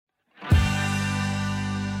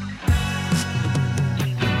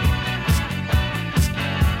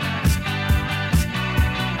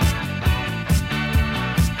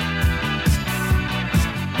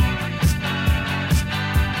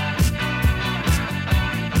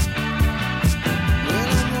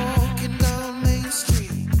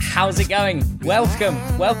How's it going? Welcome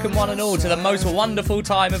one and all to the most wonderful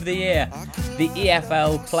time of the year, the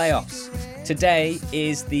EFL playoffs. Today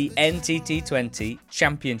is the NTT20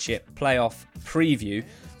 Championship playoff preview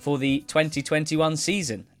for the 2021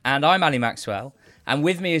 season. And I'm Ali Maxwell, and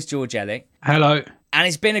with me is George Ellick. Hello. And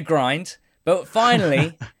it's been a grind, but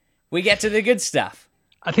finally we get to the good stuff.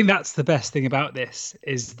 I think that's the best thing about this,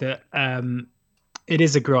 is that it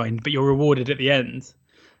is a grind, but you're rewarded at the end.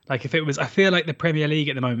 Like if it was, I feel like the Premier League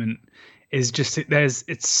at the moment is just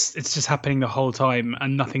it's just happening the whole time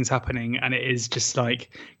and nothing's happening, and it is just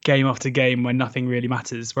like game after game when nothing really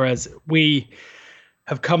matters. Whereas we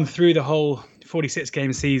have come through the whole 46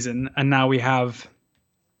 game season, and now we have,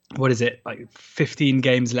 what is it, like 15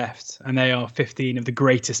 games left, and they are 15 of the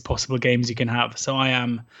greatest possible games you can have. So I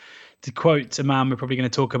am, to quote a man we're probably going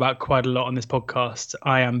to talk about quite a lot on this podcast,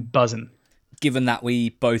 I am buzzing. Given that we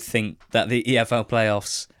both think that the EFL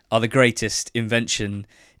playoffs are the greatest invention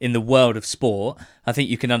in the world of sport, I think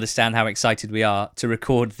you can understand how excited we are to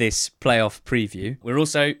record this playoff preview. We're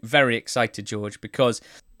also very excited, George, because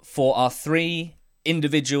for our 3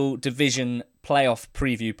 individual division playoff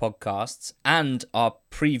preview podcasts and our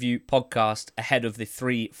preview podcast ahead of the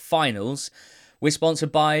 3 finals, we're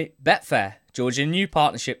sponsored by Betfair. George, a new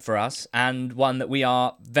partnership for us and one that we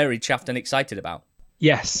are very chuffed and excited about.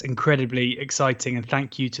 Yes, incredibly exciting, and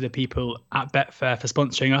thank you to the people at Betfair for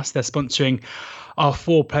sponsoring us. They're sponsoring our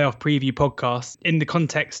 4 playoff preview podcasts. In the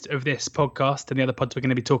context of this podcast and the other pods we're going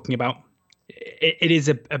to be talking about, it is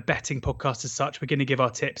a betting podcast as such. We're going to give our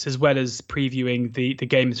tips as well as previewing the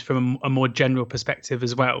games from a more general perspective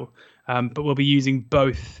as well. But we'll be using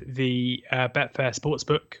both the Betfair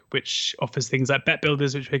Sportsbook, which offers things like bet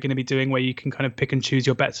builders, which we're going to be doing, where you can kind of pick and choose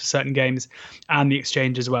your bets for certain games, and the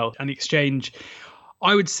Exchange as well. And the Exchange,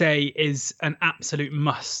 I would say, is an absolute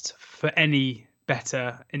must for any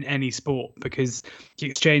bettor in any sport, because the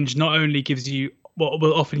Exchange not only gives you what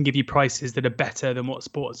will often give you prices that are better than what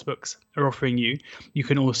sportsbooks are offering you. You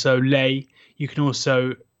can also lay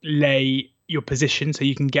your position, so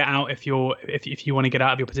you can get out if you want to get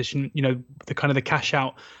out of your position, you know, the kind of the cash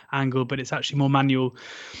out angle, but it's actually more manual.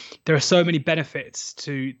 There are so many benefits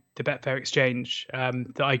to the Betfair Exchange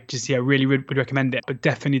that I just really would recommend it. But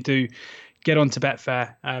definitely do get onto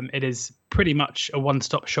Betfair. It is pretty much a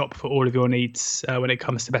one-stop shop for all of your needs when it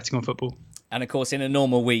comes to betting on football. And of course, in a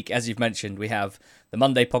normal week, as you've mentioned, we have the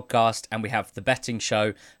Monday podcast and we have the betting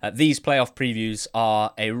show. These playoff previews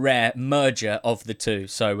are a rare merger of the two.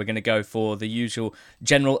 So we're going to go for the usual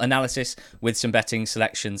general analysis with some betting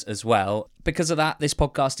selections as well. Because of that, this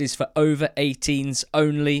podcast is for over 18s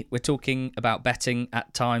only. We're talking about betting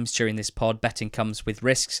at times during this pod. Betting comes with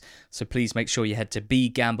risks, so please make sure you head to Be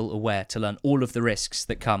Gamble Aware to learn all of the risks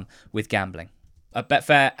that come with gambling.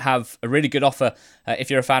 Betfair have a really good offer if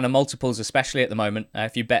you're a fan of multiples, especially at the moment.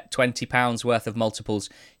 If you bet £20 worth of multiples,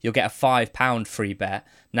 you'll get a £5 free bet.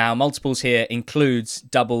 Now, multiples here includes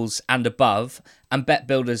doubles and above, and bet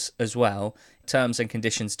builders as well. Terms and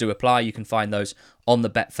conditions do apply. You can find those on the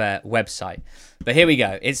Betfair website. But here we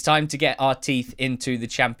go. It's time to get our teeth into the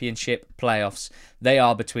Championship playoffs. They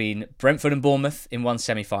are between Brentford and Bournemouth in one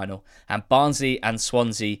semi-final and Barnsley and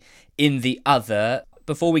Swansea in the other.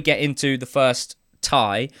 Before we get into the first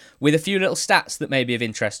tie, with a few little stats that may be of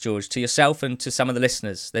interest, George, to yourself and to some of the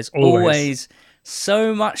listeners. There's always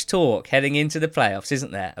so much talk heading into the playoffs,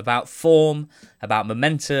 isn't there? About form, about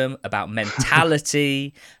momentum, about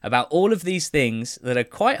mentality, about all of these things that are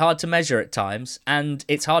quite hard to measure at times, and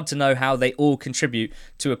it's hard to know how they all contribute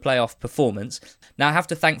to a playoff performance. Now, I have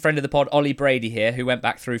to thank friend of the pod, Ollie Brady here, who went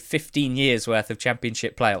back through 15 years worth of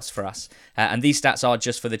Championship playoffs for us. And these stats are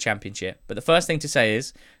just for the Championship. But the first thing to say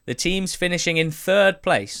is the teams finishing in 3rd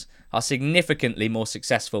place are significantly more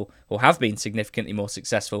successful, or have been significantly more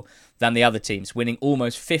successful than the other teams, winning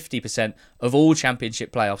almost 50% of all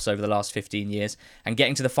Championship playoffs over the last 15 years and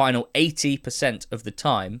getting to the final 80% of the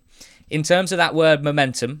time. In terms of that word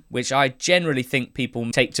momentum, which I generally think people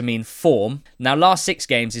take to mean form, now last 6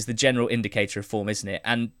 games is the general indicator of form, isn't it?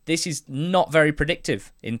 And this is not very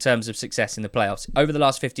predictive in terms of success in the playoffs. Over the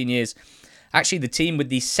last 15 years, actually, the team with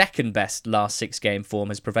the second best last 6 game form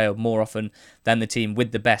has prevailed more often than the team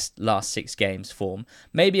with the best last 6 games form.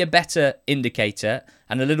 Maybe a better indicator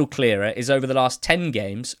and a little clearer is over the last 10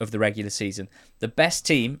 games of the regular season. The best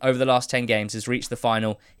team over the last 10 games has reached the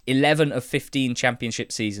final 11 of 15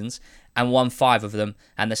 Championship seasons and won 5 of them.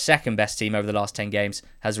 And the second best team over the last 10 games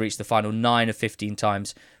has reached the final 9 of 15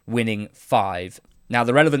 times, winning 5. Now,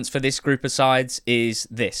 the relevance for this group of sides is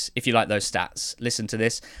this, if you like those stats. Listen to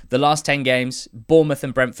this. The last 10 games, Bournemouth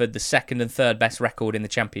and Brentford, the second and third best record in the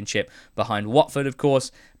Championship, behind Watford, of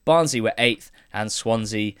course, Barnsley were 8th and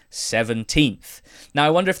Swansea 17th. Now, I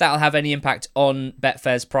wonder if that'll have any impact on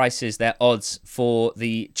Betfair's prices, their odds for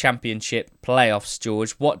the Championship playoffs,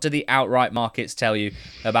 George. What do the outright markets tell you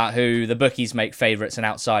about who the bookies make favourites and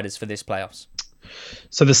outsiders for this playoffs?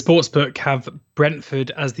 So the Sportsbook have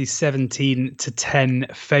Brentford as the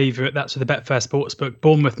 17-10 favourite. That's with the Betfair Sportsbook.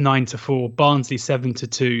 Bournemouth 9-4, Barnsley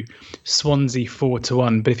 7-2, Swansea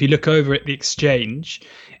 4-1. But if you look over at the exchange,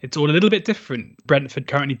 it's all a little bit different. Brentford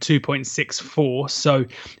currently 2.64, so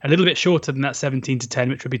a little bit shorter than that 17-10,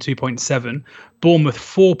 which would be 2.7. Bournemouth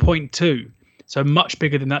 4.2, so much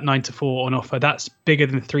bigger than that 9-4 on offer. That's bigger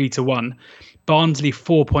than 3-1. Barnsley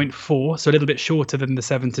 4.4, so a little bit shorter than the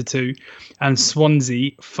 7-2, and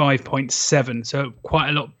Swansea 5.7, so quite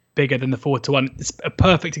a lot bigger than the 4-1. It's a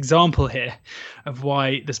perfect example here of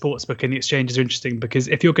why the Sportsbook and the exchanges are interesting, because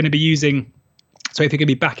if you're going to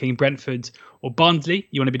be backing Brentford or Barnsley,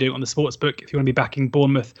 you want to be doing it on the Sportsbook. If you want to be backing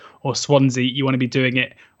Bournemouth or Swansea, you want to be doing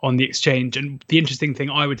it on the exchange. And the interesting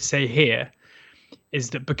thing I would say here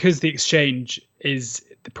is that because the exchange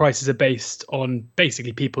the prices are based on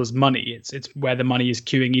basically people's money. It's where the money is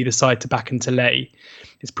queuing either side to back and to lay.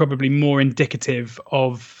 It's probably more indicative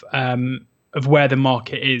of where the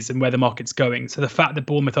market is and where the market's going. So the fact that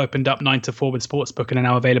Bournemouth opened up 9-4 with Sportsbook and are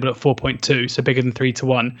now available at 4.2, so bigger than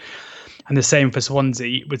 3-1, and the same for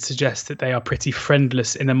Swansea, would suggest that they are pretty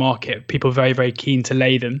friendless in the market. People very, very keen to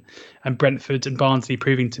lay them, and Brentford and Barnsley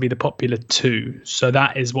proving to be the popular two. So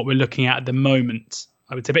that is what we're looking at the moment,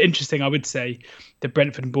 I would say. But interesting, I would say that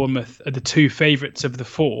Brentford and Bournemouth are the two favourites of the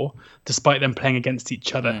four, despite them playing against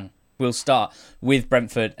each other. We'll start with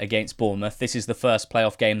Brentford against Bournemouth. This is the first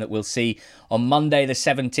playoff game that we'll see on Monday, the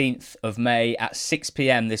 17th of May at 6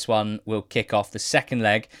 p.m. This one will kick off. The second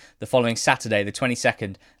leg the following Saturday, the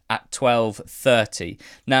 22nd, at 12:30.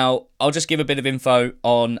 Now, I'll just give a bit of info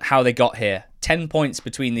on how they got here. 10 points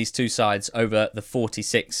between these two sides over the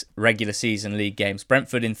 46 regular season league games.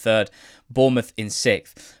 Brentford in third, Bournemouth in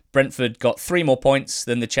sixth. Brentford got 3 more points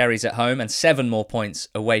than the Cherries at home and 7 more points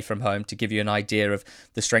away from home, to give you an idea of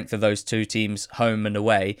the strength of those two teams, home and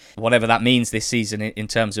away. Whatever that means this season in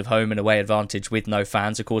terms of home and away advantage with no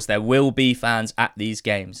fans. Of course, there will be fans at these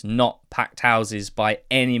games, not packed houses by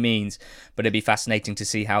any means, but it'd be fascinating to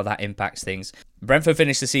see how that impacts things. Brentford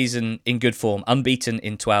finished the season in good form, unbeaten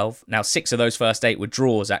in 12. Now, 6 of those first 8 were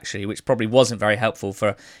draws, actually, which probably wasn't very helpful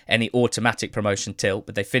for any automatic promotion tilt,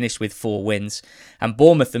 but they finished with 4 wins. And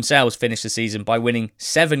Bournemouth themselves finished the season by winning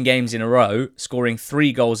 7 games in a row, scoring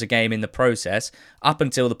 3 goals a game in the process, up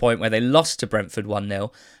until the point where they lost to Brentford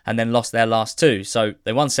 1-0 and then lost their last 2. So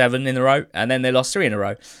they won 7 in a row and then they lost 3 in a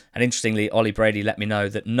row. And interestingly, Ollie Brady let me know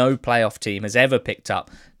that no playoff team has ever picked up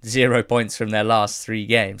 0 points from their last 3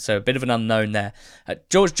 games. So a bit of an unknown there.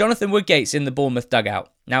 Jonathan Woodgate's in the Bournemouth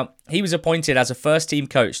dugout. Now, he was appointed as a first-team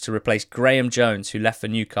coach to replace Graham Jones, who left for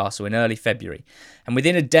Newcastle in early February. And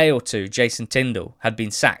within a day or two, Jason Tindall had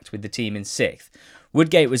been sacked with the team in 6th.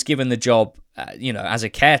 Woodgate was given the job, as a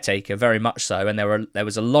caretaker, very much so, and there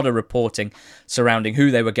was a lot of reporting surrounding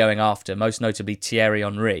who they were going after, most notably Thierry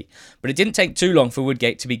Henry. But it didn't take too long for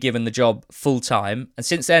Woodgate to be given the job full-time, and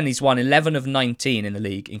since then he's won 11 of 19 in the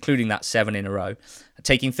league, including that 7 in a row,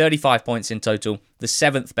 taking 35 points in total, the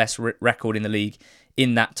 7th best record in the league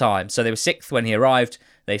in that time. So they were 6th when he arrived,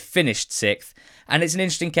 they finished 6th. And it's an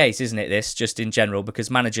interesting case, isn't it, this, just in general,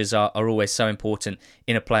 because managers are always so important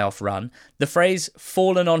in a playoff run. The phrase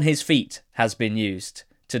fallen on his feet has been used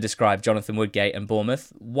to describe Jonathan Woodgate and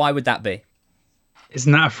Bournemouth. Why would that be?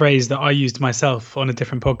 Isn't that a phrase that I used myself on a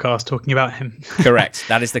different podcast talking about him? Correct.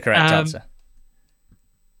 That is the correct answer.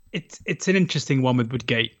 It's an interesting one with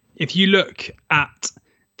Woodgate. If you look at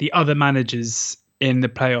the other managers in the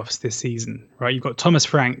playoffs this season, right, you've got Thomas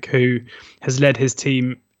Frank, who has led his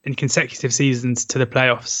team in consecutive seasons to the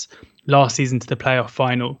playoffs, last season to the playoff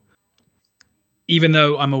final. Even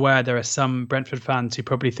though I'm aware there are some Brentford fans who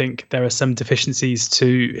probably think there are some deficiencies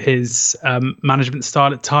to his management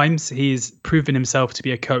style at times, he's proven himself to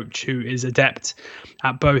be a coach who is adept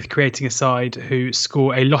at both creating a side who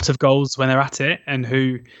score a lot of goals when they're at it and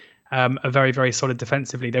who are very, very solid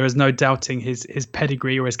defensively. There is no doubting his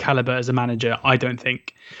pedigree or his calibre as a manager, I don't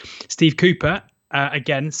think. Steve Cooper,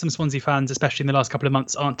 again, some Swansea fans, especially in the last couple of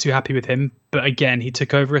months, aren't too happy with him. But again, he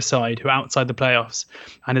took over a side who are outside the playoffs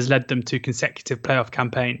and has led them to consecutive playoff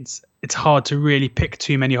campaigns. It's hard to really pick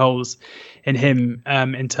too many holes in him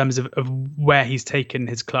in terms of where he's taken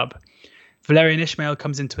his club. Valérien Ismaël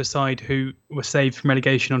comes into a side who was saved from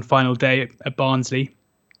relegation on final day at Barnsley.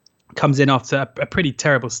 Comes in after a pretty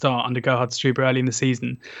terrible start under Gerhard Struber early in the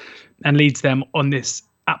season and leads them on this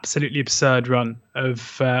absolutely absurd run of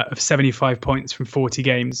 75 points from 40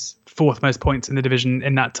 games, fourth most points in the division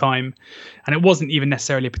in that time. And it wasn't even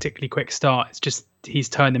necessarily a particularly quick start. It's just he's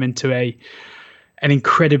turned them into an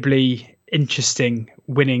incredibly interesting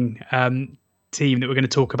winning team that we're going to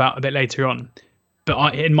talk about a bit later on.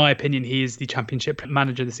 But in my opinion, he is the championship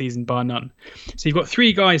manager of the season, bar none. So you've got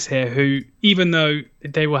three guys here who, even though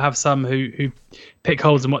they will have some who pick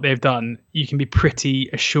holes in what they've done, you can be pretty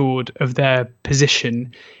assured of their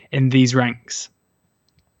position in these ranks.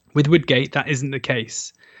 With Woodgate, that isn't the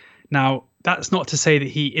case. Now, that's not to say that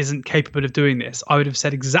he isn't capable of doing this. I would have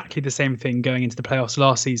said exactly the same thing going into the playoffs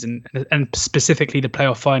last season, and specifically the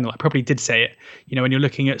playoff final. I probably did say it. When you're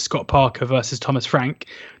looking at Scott Parker versus Thomas Frank,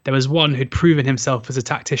 there was one who'd proven himself as a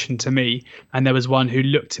tactician to me, and there was one who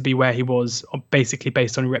looked to be where he was basically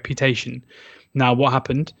based on reputation. Now, what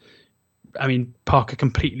happened? I mean, Parker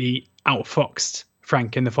completely outfoxed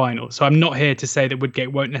Frank in the final. So I'm not here to say that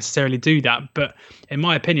Woodgate won't necessarily do that. But in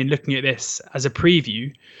my opinion, looking at this as a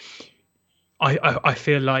preview, I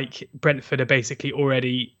feel like Brentford are basically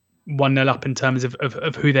already 1-0 up in terms of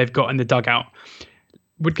who they've got in the dugout.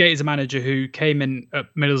 Woodgate is a manager who came in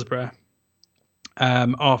at Middlesbrough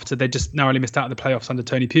after they just narrowly missed out on the playoffs under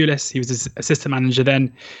Tony Pulis. He was his assistant manager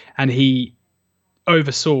then, and he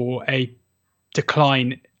oversaw a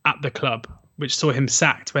decline at the club, which saw him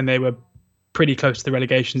sacked when they were pretty close to the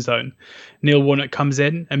relegation zone. Neil Warnock comes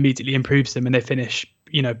in, immediately improves them, and they finish,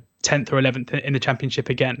 10th or 11th in the championship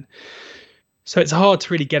again. So it's hard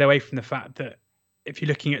to really get away from the fact that if you're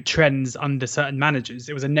looking at trends under certain managers,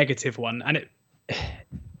 it was a negative one. And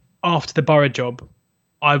after the Borough job,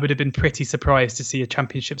 I would have been pretty surprised to see a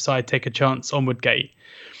championship side take a chance on Woodgate.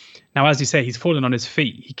 Now, as you say, he's fallen on his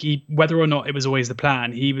feet. He, whether or not it was always the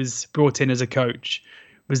plan, he was brought in as a coach,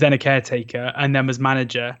 was then a caretaker, and then was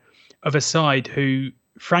manager of a side who,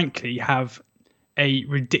 frankly, have a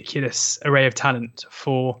ridiculous array of talent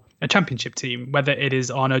for a championship team, whether it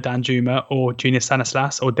is Arno Danjuma or Junior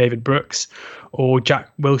Stanislas or David Brooks or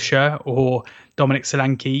Jack Wilshere or Dominic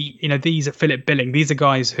Solanke. These are Philip Billing. These are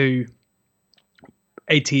guys who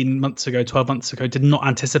 18 months ago, 12 months ago, did not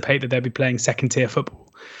anticipate that they'd be playing second tier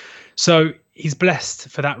football. So he's blessed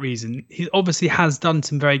for that reason. He obviously has done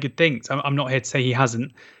some very good things. I'm not here to say he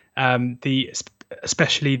hasn't.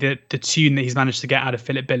 Especially the tune that he's managed to get out of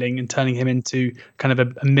Philip Billing and turning him into kind of a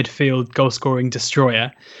midfield goal-scoring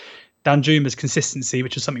destroyer. Danjuma's consistency,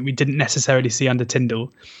 which is something we didn't necessarily see under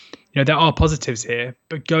Tyndall. There are positives here,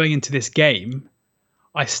 but going into this game,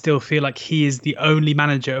 I still feel like he is the only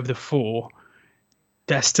manager of the four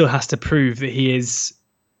that still has to prove that he is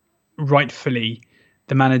rightfully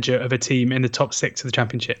the manager of a team in the top six of the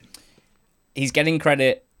championship. He's getting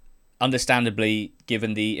credit, understandably,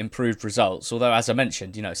 given the improved results. Although, as I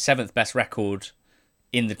mentioned, seventh best record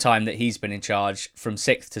in the time that he's been in charge, from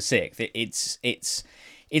sixth to sixth.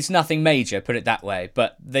 It's nothing major, put it that way.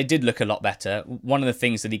 But they did look a lot better. One of the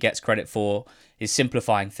things that he gets credit for is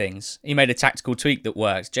simplifying things. He made a tactical tweak that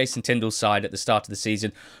works. Jason Tyndall's side at the start of the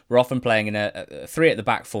season were often playing in a three at the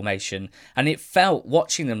back formation, and it felt,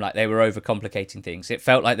 watching them, like they were overcomplicating things. It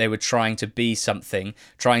felt like they were trying to be something,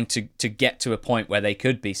 trying to get to a point where they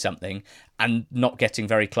could be something, and not getting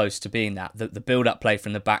very close to being that. The build-up play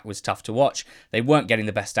from the back was tough to watch. They weren't getting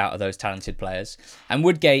the best out of those talented players. And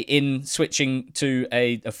Woodgate, in switching to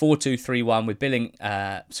a 4-2-3-1 with Billing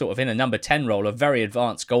sort of in a number 10 role, a very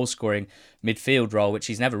advanced goal-scoring midfield role, which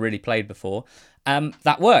he's never really played before,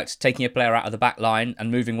 that worked, taking a player out of the back line and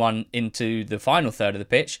moving one into the final third of the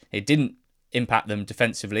pitch. It didn't impact them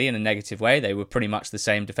defensively in a negative way. They were pretty much the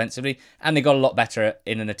same defensively, and they got a lot better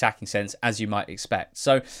in an attacking sense, as you might expect.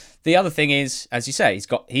 So the other thing is, as you say,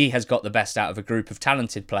 he has got the best out of a group of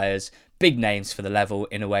talented players, big names for the level,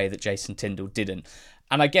 in a way that Jason Tyndall didn't.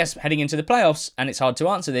 And I guess heading into the playoffs, and it's hard to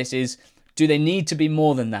answer this, is do they need to be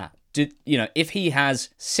more than that? If he has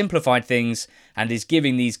simplified things and is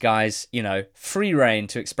giving these guys, free rein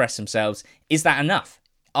to express themselves, is that enough?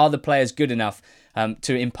 Are the players good enough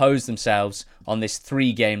to impose themselves on this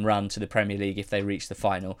 3-game run to the Premier League if they reach the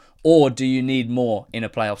final? Or do you need more in a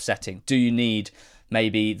playoff setting? Do you need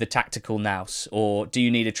maybe the tactical nous? Or do you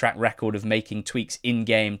need a track record of making tweaks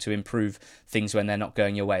in-game to improve things when they're not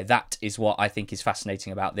going your way? That is what I think is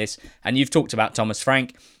fascinating about this. And you've talked about Thomas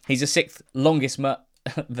Frank. He's the 6th longest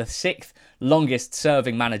the 6th longest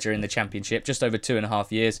serving manager in the Championship, just over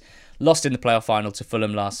 2.5 years. Lost in the playoff final to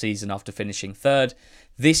Fulham last season after finishing 3rd.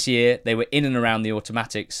 This year, they were in and around the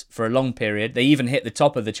automatics for a long period. They even hit the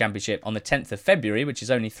top of the Championship on the 10th of February, which is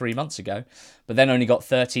only 3 months ago, but then only got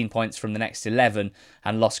 13 points from the next 11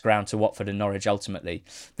 and lost ground to Watford and Norwich ultimately.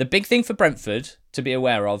 The big thing for Brentford to be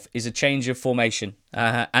aware of is a change of formation.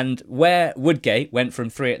 And where Woodgate went from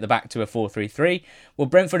 3 at the back to a 4-3-3, well,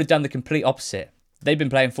 Brentford had done the complete opposite. They've been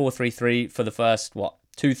playing 4-3-3 for the first, 2/3,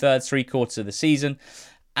 3/4 of the season.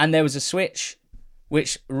 And there was a switch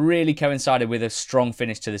which really coincided with a strong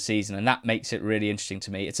finish to the season, and that makes it really interesting to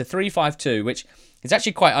me. It's a 3-5-2, which is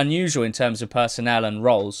actually quite unusual in terms of personnel and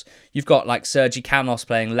roles. You've got like Sergi Canos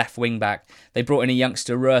playing left wing back. They brought in a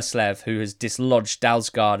youngster Røslev who has dislodged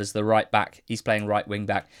Dalsgaard as the right back. He's playing right wing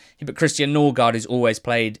back. But Christian Norgard, who's always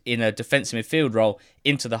played in a defensive midfield role,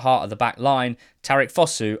 into the heart of the back line. Tariq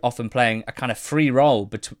Fosu often playing a kind of free role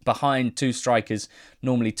behind two strikers,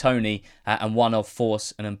 normally Tony and one of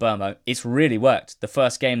Force and Mbeumo. It's really worked. The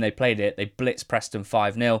first game they played it, they blitzed Preston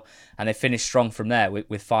 5-0 and they finished strong from there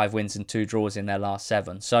with 5 wins and 2 draws in their last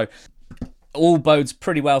 7. So all bodes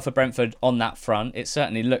pretty well for Brentford on that front. It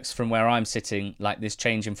certainly looks from where I'm sitting like this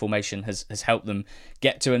change in formation has helped them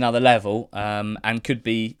get to another level and could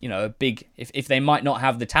be, a big, if they might not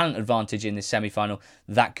have the talent advantage in this semi-final,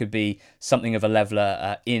 that could be something of a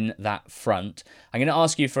leveller in that front. I'm going to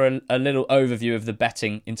ask you for a little overview of the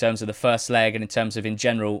betting in terms of the first leg and in terms of in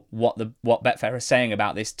general what Betfair are saying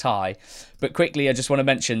about this tie. But quickly, I just want to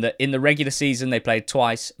mention that in the regular season they played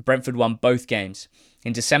twice. Brentford won both games.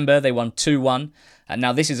 In December, they won 2-1. And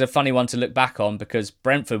now this is a funny one to look back on because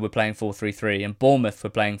Brentford were playing 4-3-3 and Bournemouth were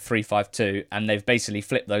playing 3-5-2, and they've basically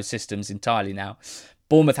flipped those systems entirely now.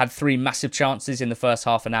 Bournemouth had 3 massive chances in the first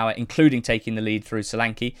half an hour, including taking the lead through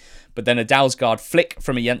Solanke. But then a Dalsgaard flick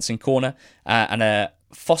from a Jensen corner and a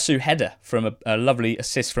Fosu header from a lovely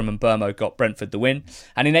assist from Mbeumo got Brentford the win.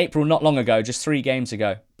 And in April, not long ago, just 3 games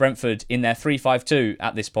ago, Brentford in their 3-5-2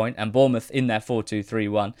 at this point and Bournemouth in their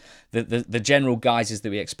 4-2-3-1. The general guises that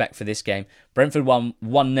we expect for this game. Brentford won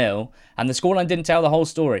 1-0 and the scoreline didn't tell the whole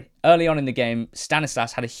story. Early on in the game,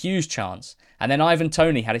 Stanislas had a huge chance and then Ivan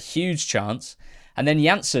Toney had a huge chance. And then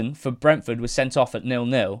Janssen for Brentford was sent off at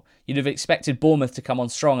 0-0. You'd have expected Bournemouth to come on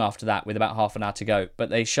strong after that with about half an hour to go, but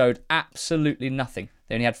they showed absolutely nothing.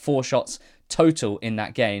 They only had 4 shots total in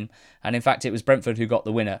that game, and in fact it was Brentford who got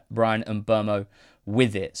the winner, Bryan Mbeumo,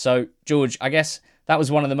 with it. So, George, I guess that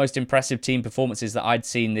was one of the most impressive team performances that I'd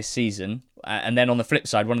seen this season. And then on the flip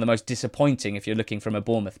side, one of the most disappointing if you're looking from a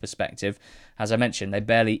Bournemouth perspective. As I mentioned, they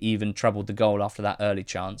barely even troubled the goal after that early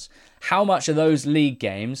chance. How much are those league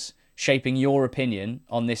games shaping your opinion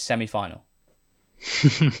on this semi-final?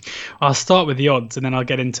 I'll start with the odds and then I'll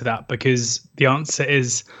get into that because the answer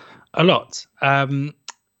is a lot.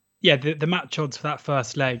 The match odds for that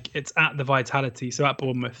first leg, it's at the Vitality, so at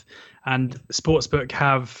Bournemouth. And Sportsbook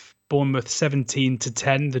have Bournemouth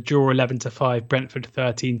 17-10, the draw 11-5, Brentford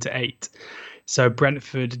 13-8. So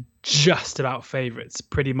Brentford just about favourites,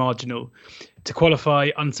 pretty marginal. To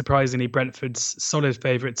qualify, unsurprisingly, Brentford's solid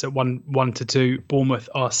favourites at 1-2. Bournemouth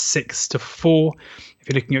are 6-4. If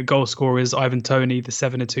you're looking at goal scorers, Ivan Toney, the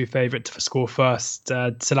 7-2 favourite to score first.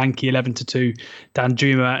 Solanke 11-2. Dan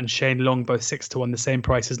Juma and Shane Long both 6-1, the same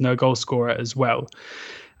price as no goal scorer as well.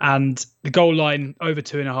 And the goal line over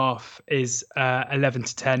 2.5 is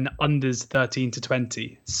 11-10, unders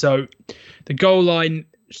 13-20. So the goal line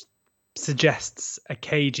suggests a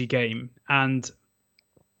cagey game, and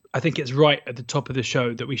I think it's right at the top of the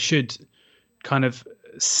show that we should kind of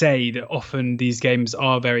say that often these games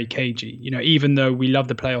are very cagey. Even though we love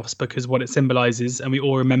the playoffs because what it symbolises, and we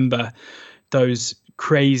all remember those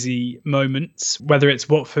crazy moments, whether it's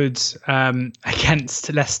Watford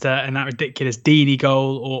against Leicester and that ridiculous Deeney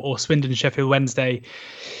goal or Swindon Sheffield Wednesday.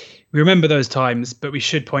 We remember those times, but we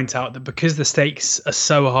should point out that because the stakes are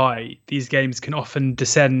so high, these games can often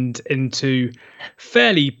descend into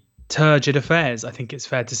fairly turgid affairs, I think it's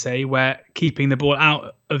fair to say, where keeping the ball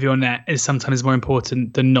out of your net is sometimes more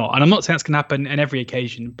important than not. And I'm not saying that's going to happen in every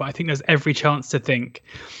occasion, but I think there's every chance to think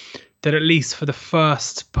that at least for the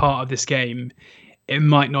first part of this game, it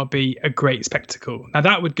might not be a great spectacle. Now,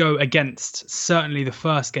 that would go against certainly the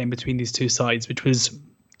first game between these two sides, which was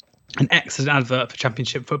an excellent advert for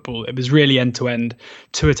Championship football. It was really end-to-end,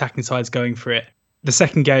 2 attacking sides going for it. The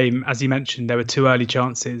second game, as you mentioned, there were 2 early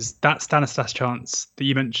chances. That Stanislas chance that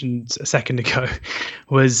you mentioned a second ago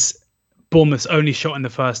was Bournemouth's only shot in the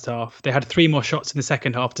first half. They had 3 more shots in the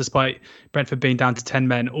second half, despite Brentford being down to 10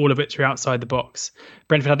 men, all of which were outside the box.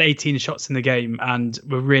 Brentford had 18 shots in the game and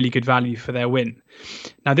were really good value for their win.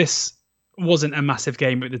 Now, this wasn't a massive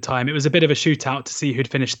game at the time. It was a bit of a shootout to see who'd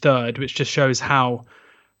finished third, which just shows how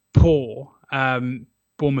poor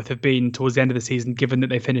Bournemouth have been towards the end of the season, given that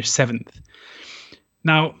they finished seventh.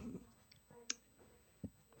 Now,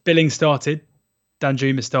 Billing started,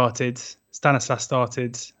 Danjuma started, Stanislas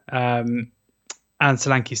started, and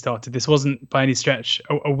Solanke started. This wasn't by any stretch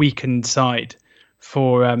a weakened side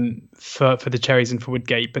for the Cherries and for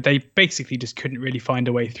Woodgate, but they basically just couldn't really find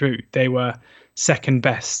a way through. They were second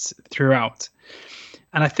best throughout.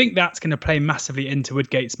 And I think that's going to play massively into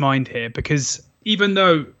Woodgate's mind here, because even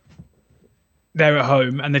though they're at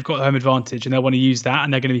home and they've got the home advantage and they'll want to use that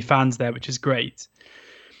and they're going to be fans there, which is great,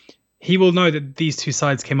 he will know that these two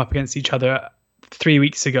sides came up against each other 3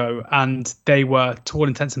 weeks ago and they were, to all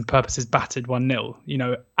intents and purposes, battered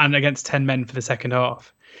 1-0, and against 10 men for the second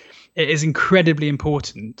half. It is incredibly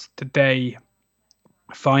important that they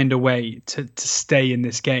find a way to stay in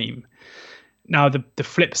this game. Now, the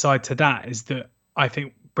flip side to that is that I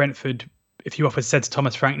think Brentford, if you said to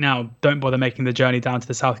Thomas Frank now, don't bother making the journey down to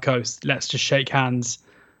the South Coast, let's just shake hands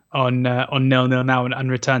on 0-0 now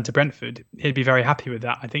and return to Brentford, he'd be very happy with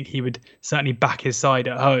that. I think he would certainly back his side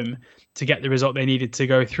at home to get the result they needed to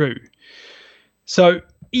go through. So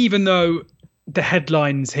even though the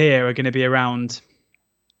headlines here are going to be around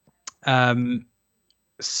some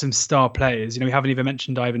star players, we haven't even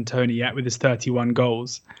mentioned Ivan Toney yet with his 31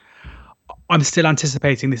 goals. I'm still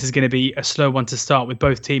anticipating this is going to be a slow one to start, with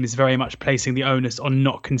both teams very much placing the onus on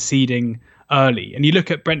not conceding early. And you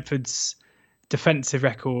look at Brentford's defensive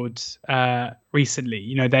record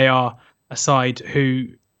recently, they are a side who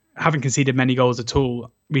haven't conceded many goals at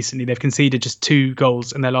all recently. They've conceded just 2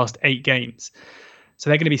 goals in their last 8 games. So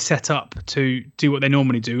they're going to be set up to do what they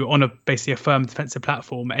normally do on basically a firm defensive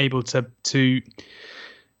platform, able to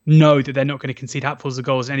know that they're not going to concede hatfuls of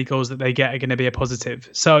goals. Any goals that they get are going to be a positive.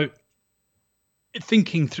 So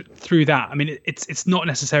thinking through that, I mean, it's not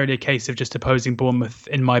necessarily a case of just opposing Bournemouth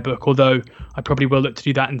in my book, although I probably will look to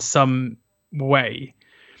do that in some way.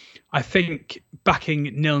 I think backing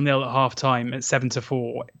 0-0 at half time at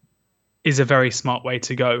 7-4 is a very smart way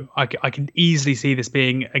to go. I can easily see this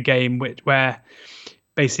being a game where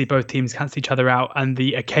basically both teams cancel each other out and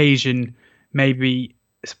the occasion maybe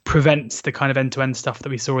prevents the kind of end-to-end stuff that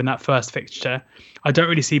we saw in that first fixture. I don't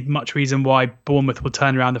really see much reason why Bournemouth will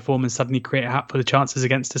turn around the form and suddenly create a hatful of chances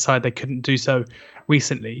against a side they couldn't do so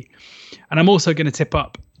recently. And I'm also going to tip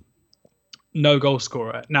up no goal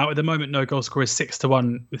scorer. Now, at the moment, no goal scorer is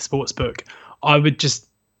 6-1 with Sportsbook. I would just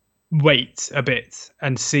wait a bit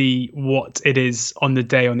and see what it is on the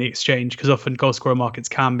day on the exchange, because often goal scorer markets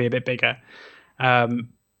can be a bit bigger.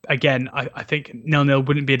 Again, I think 0-0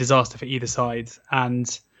 wouldn't be a disaster for either side.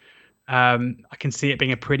 And I can see it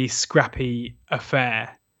being a pretty scrappy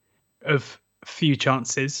affair of few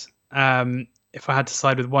chances. If I had to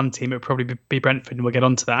side with one team, it would probably be Brentford, and we'll get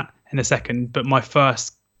onto that in a second. But my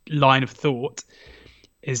first line of thought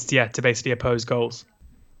is, to basically oppose goals.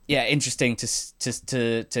 Yeah, interesting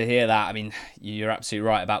to hear that. I mean, you're absolutely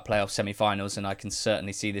right about playoff semi-finals, and I can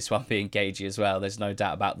certainly see this one being cagey as well. There's no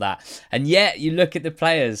doubt about that. And yet, you look at the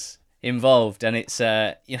players involved, and it's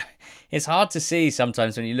it's hard to see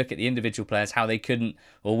sometimes when you look at the individual players how they couldn't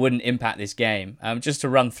or wouldn't impact this game. Just to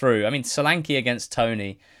run through, I mean, Solanke against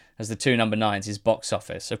Toney as the 2 number 9s is box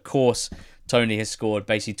office. Of course, Toney has scored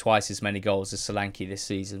basically twice as many goals as Solanke this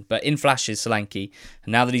season, but in flashes, Solanke,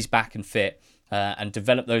 and now that he's back and fit, and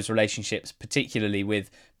develop those relationships, particularly with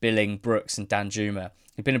Billing, Brooks and Danjuma.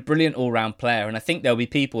 He's been a brilliant all-round player, and I think there'll be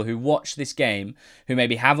people who watch this game who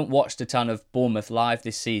maybe haven't watched a ton of Bournemouth live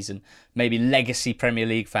this season, maybe legacy Premier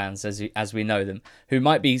League fans as we know them, who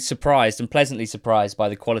might be surprised and pleasantly surprised by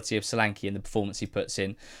the quality of Solanke and the performance he puts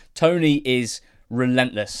in. Toney is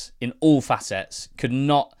relentless in all facets, could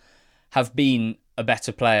not have been a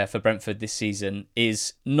better player for Brentford this season,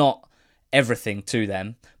 is not everything to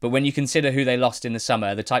them. But when you consider who they lost in the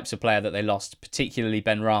summer, the types of player that they lost, particularly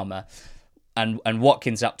Benrahma and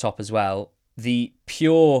Watkins up top as well, the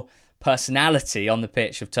pure personality on the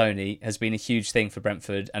pitch of Toney has been a huge thing for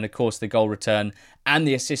Brentford. And of course, the goal return and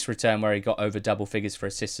the assist return, where he got over double figures for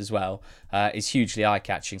assists as well, is hugely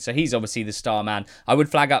eye-catching. So he's obviously the star man. I would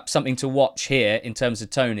flag up something to watch here in terms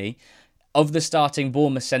of Toney. Of the starting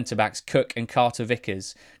Bournemouth centre-backs, Cook and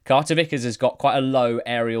Carter-Vickers. Carter-Vickers has got quite a low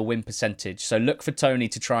aerial win percentage, so look for Toney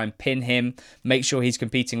to try and pin him. Make sure he's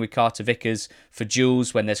competing with Carter-Vickers for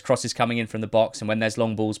duels when there's crosses coming in from the box and when there's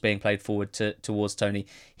long balls being played forward towards Toney.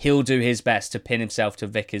 He'll do his best to pin himself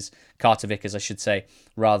to Carter-Vickers, I should say,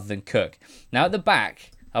 rather than Cook. Now at the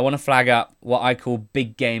back, I want to flag up what I call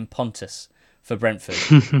Big Game Pontus for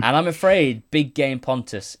Brentford. And I'm afraid Big Game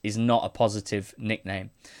Pontus is not a positive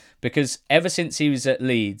nickname. Because ever since he was at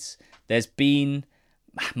Leeds, there's been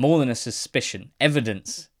more than a suspicion,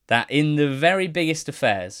 evidence that in the very biggest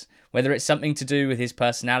affairs, whether it's something to do with his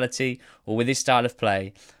personality or with his style of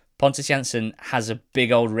play, Pontus Jansson has a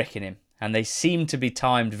big old rick in him, and they seem to be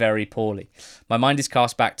timed very poorly. My mind is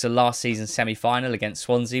cast back to last season's semi-final against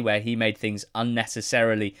Swansea, where he made things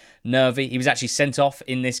unnecessarily nervy. He was actually sent off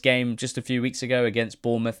in this game just a few weeks ago against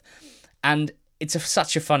Bournemouth, and it's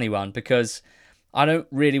such a funny one because I don't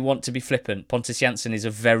really want to be flippant. Pontus Jansson is a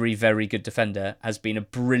very, very good defender, has been a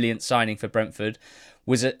brilliant signing for Brentford,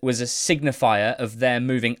 was a signifier of their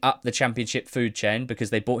moving up the Championship food chain because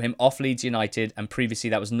they bought him off Leeds United, and previously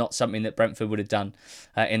that was not something that Brentford would have done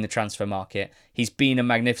in the transfer market. He's been a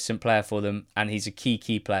magnificent player for them, and he's a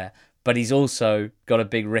key player. But he's also got a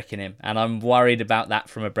big rick in him, and I'm worried about that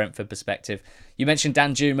from a Brentford perspective. You mentioned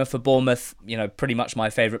Danjuma for Bournemouth, pretty much my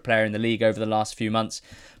favourite player in the league over the last few months.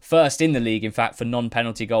 First in the league, in fact, for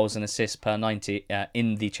non-penalty goals and assists per 90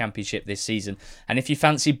 in the Championship this season. And if you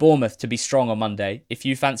fancy Bournemouth to be strong on Monday, if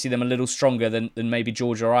you fancy them a little stronger than maybe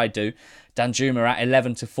George or I do, Danjuma at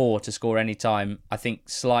 11-4 to score any time, I think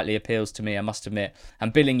slightly appeals to me, I must admit.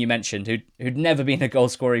 And Billing, you mentioned, who'd never been a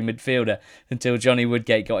goal-scoring midfielder until Johnny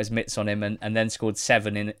Woodgate got his mitts on him and then scored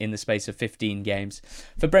 7 in the space of 15 games.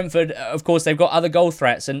 For Brentford, of course, they've got other goal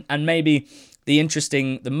threats, and maybe the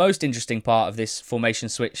most interesting part of this formation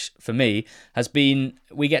switch for me has been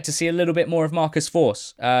we get to see a little bit more of Marcus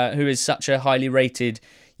Forss, who is such a highly rated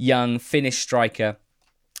young Finnish striker.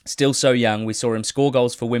 Still so young. We saw him score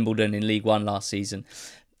goals for Wimbledon in League One last season.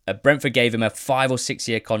 Brentford gave him a 5 or 6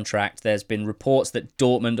 year contract. There's been reports that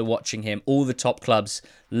Dortmund are watching him. All the top clubs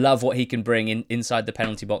love what he can bring inside the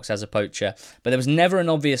penalty box as a poacher. But there was never an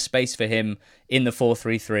obvious space for him in the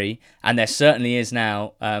 4-3-3. And there certainly is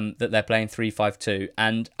now that they're playing 3-5-2.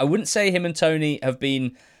 And I wouldn't say him and Tony have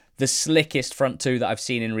been the slickest front two that I've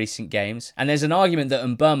seen in recent games. And there's an argument that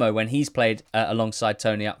Mbeumo, when he's played alongside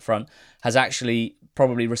Tony up front, has actually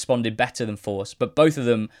probably responded better than Forss, but both of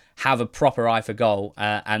them have a proper eye for goal,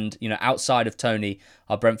 and outside of Tony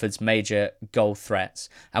are Brentford's major goal threats.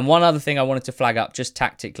 And one other thing I wanted to flag up just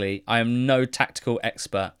tactically, I am no tactical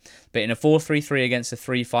expert, but in a 4-3-3 against a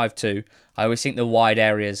 3-5-2, I always think the wide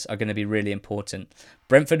areas are going to be really important.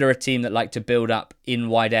 Brentford are a team that like to build up in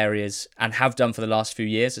wide areas and have done for the last few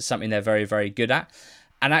years. It's something they're very, very good at.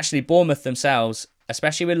 And actually Bournemouth themselves,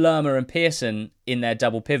 especially with Lerma and Pearson in their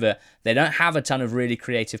double pivot, they don't have a ton of really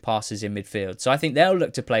creative passes in midfield. So I think they'll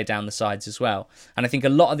look to play down the sides as well. And I think a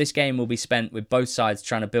lot of this game will be spent with both sides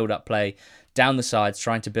trying to build up play down the sides,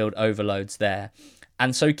 trying to build overloads there.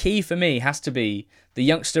 And so key for me has to be the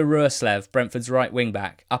youngster Rurslev, Brentford's right wing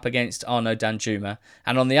back, up against Arnaud Danjuma.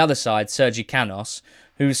 And on the other side, Sergi Canos,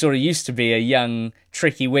 who sort of used to be a young,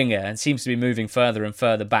 tricky winger and seems to be moving further and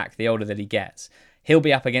further back the older that he gets. He'll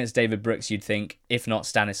be up against David Brooks, you'd think, if not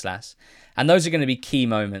Stanislas. And those are going to be key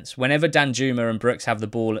moments. Whenever Danjuma and Brooks have the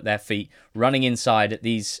ball at their feet, running inside at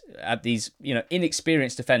these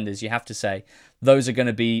inexperienced defenders, you have to say, those are going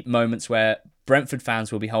to be moments where Brentford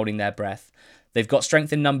fans will be holding their breath. They've got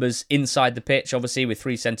strength in numbers inside the pitch, obviously, with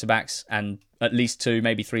 3 centre-backs and at least 2,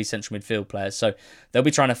 maybe 3 central midfield players. So they'll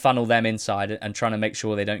be trying to funnel them inside and trying to make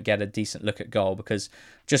sure they don't get a decent look at goal, because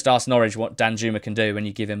just ask Norwich what Danjuma can do when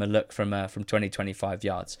you give him a look from 20-25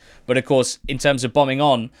 yards. But of course, in terms of bombing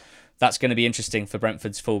on, that's going to be interesting for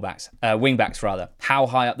Brentford's wing-backs rather. How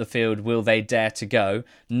high up the field will they dare to go,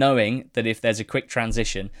 knowing that if there's a quick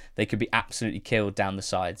transition, they could be absolutely killed down the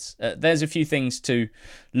sides? There's a few things to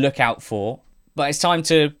look out for. But it's time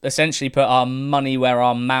to essentially put our money where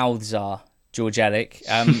our mouths are, George Ellick,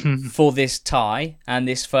 for this tie and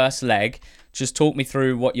this first leg. Just talk me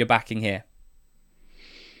through what you're backing here.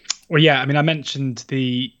 Well, yeah, I mean, I mentioned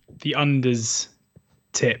the unders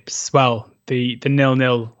tips. Well, the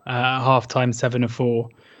 0-0 half-time 7-4,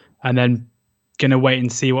 and then going to wait and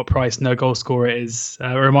see what price no goal scorer is.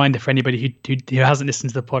 A reminder for anybody who hasn't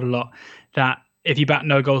listened to the pod a lot, that if you back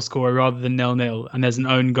no goal scorer rather than 0-0 and there's an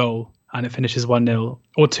own goal, and it finishes 1-0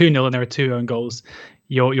 or 2-0 and there are 2 own goals,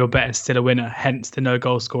 your bet is still a winner, hence the no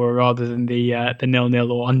goal scorer rather than the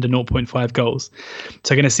 0-0 or under 0.5 goals.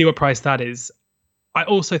 So going to see what price that is. I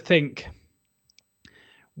also think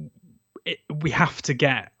I have to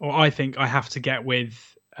get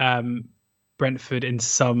with Brentford in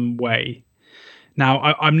some way. Now,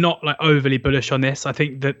 I'm not like overly bullish on this. I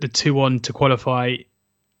think that the 2-1 to qualify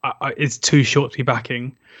is too short to be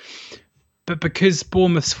backing. But because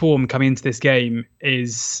Bournemouth's form coming into this game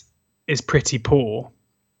is pretty poor,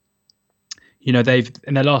 they've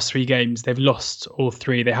in their last 3 games they've lost all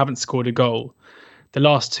 3. They haven't scored a goal. The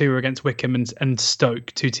last 2 were against Wickham and Stoke,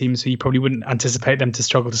 2 teams who you probably wouldn't anticipate them to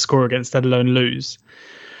struggle to score against, let alone lose.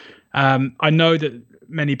 I know that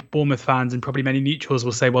many Bournemouth fans and probably many neutrals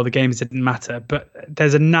will say, well, the games didn't matter. But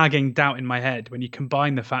there's a nagging doubt in my head when you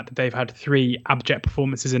combine the fact that they've had 3 abject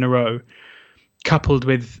performances in a row, coupled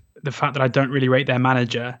with the fact that I don't really rate their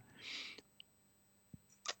manager.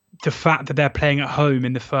 The fact that they're playing at home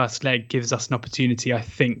in the first leg gives us an opportunity, I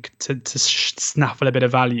think, to snaffle a bit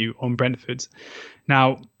of value on Brentford.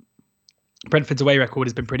 Now, Brentford's away record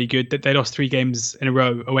has been pretty good. They lost 3 games in a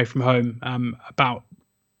row away from home about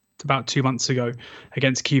 2 months ago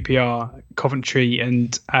against QPR, Coventry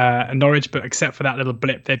and Norwich. But except for that little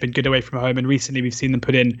blip, they've been good away from home. And recently we've seen them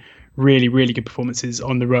put in really, really good performances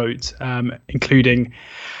on the road, including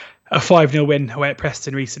a 5-0 win away at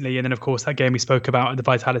Preston recently. And then, of course, that game we spoke about at the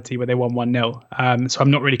Vitality where they won 1-0. So I'm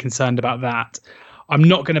not really concerned about that. I'm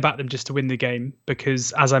not going to back them just to win the game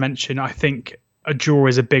because, as I mentioned, I think a draw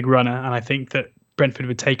is a big runner. And I think that Brentford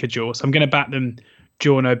would take a draw. So I'm going to back them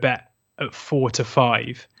draw no bet at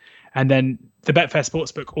 4-5. And then the Betfair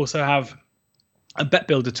Sportsbook also have a bet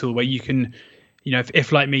builder tool where you can,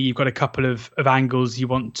 if like me, you've got a couple of angles you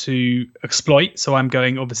want to exploit. So I'm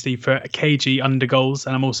going obviously for a KG under goals,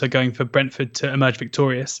 and I'm also going for Brentford to emerge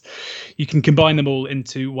victorious. You can combine them all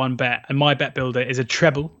into one bet. And my bet builder is a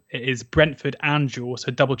treble. It is Brentford and draw,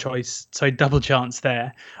 so double chance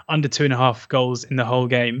there, under 2.5 goals in the whole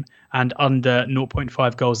game and under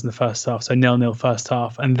 0.5 goals in the first half. So 0-0 first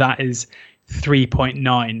half. And that is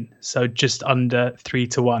 3.9, so just under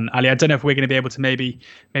 3-1. Ali, I don't know if we're going to be able to maybe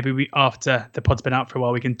we, after the pod's been out for a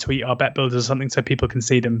while, we can tweet our bet builders or something so people can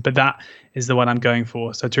see them, but that is the one I'm going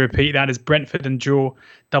for. So to repeat, that is Brentford and draw,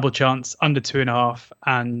 double chance, under 2.5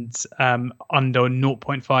 and under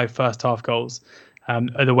 0.5 first half goals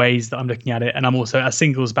are the ways that I'm looking at it. And I'm also a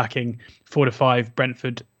singles backing 4-5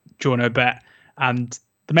 Brentford draw no bet, and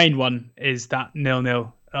the main one is that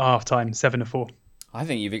 0-0 at half time, 7-4. I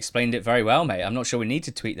think you've explained it very well, mate. I'm not sure we need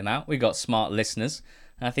to tweet them out. We've got smart listeners.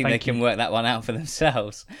 And I think they can work that one out for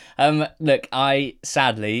themselves. Look, I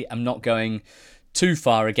sadly am not going too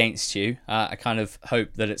far against you. I kind of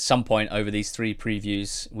hope that at some point over these 3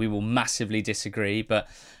 previews, we will massively disagree. But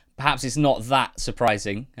perhaps it's not that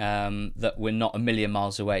surprising that we're not a million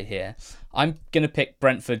miles away here. I'm going to pick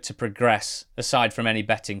Brentford to progress, aside from any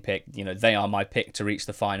betting pick. They are my pick to reach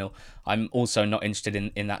the final. I'm also not interested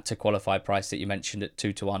in that to qualify price that you mentioned at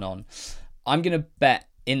 2-1 on. I'm going to bet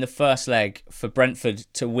in the first leg for Brentford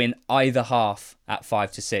to win either half at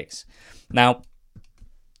 5-6. Now,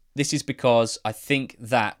 this is because I think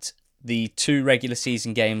that the 2 regular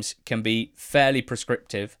season games can be fairly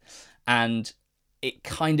prescriptive, and it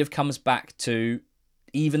kind of comes back to,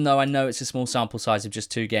 even though I know it's a small sample size of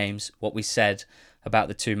just 2 games, what we said about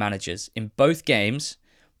the 2 managers. In both games,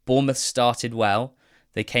 Bournemouth started well.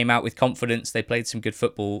 They came out with confidence. They played some good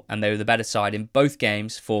football, and they were the better side in both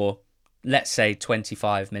games for, let's say,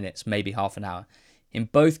 25 minutes, maybe half an hour. In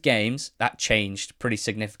both games, that changed pretty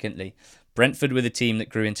significantly. Brentford were the team that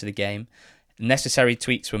grew into the game. Necessary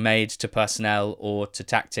tweaks were made to personnel or to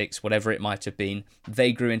tactics, whatever it might have been.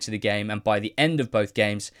 They grew into the game, and by the end of both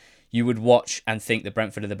games, you would watch and think that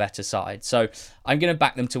Brentford are the better side. So I'm going to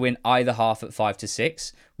back them to win either half at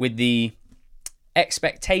 5-6, with the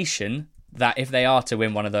expectation that if they are to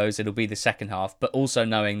win one of those, it'll be the second half, but also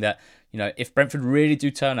knowing that, if Brentford really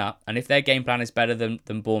do turn up, and if their game plan is better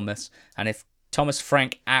than Bournemouth's, and if Thomas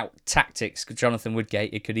Frank out tactics Jonathan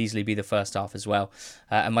Woodgate, it could easily be the first half as well.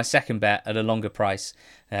 And my second bet at a longer price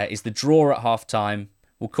is the draw at half time.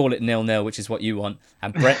 We'll call it 0-0, which is what you want,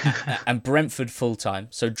 and Brentford full time.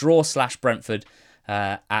 So draw/Brentford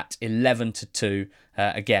at 11-2.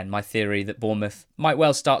 Again, my theory that Bournemouth might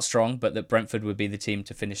well start strong, but that Brentford would be the team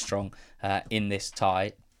to finish strong in this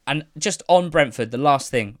tie. And just on Brentford, the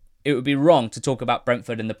last thing, it would be wrong to talk about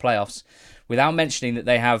Brentford in the playoffs without mentioning that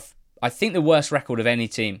they have, I think, the worst record of any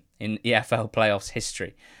team in EFL playoffs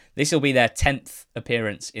history. This will be their 10th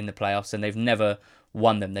appearance in the playoffs, and they've never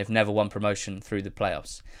won them. They've never won promotion through the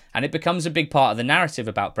playoffs. And it becomes a big part of the narrative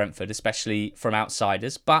about Brentford, especially from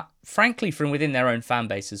outsiders, but frankly from within their own fan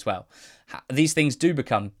base as well. These things do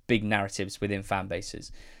become big narratives within fan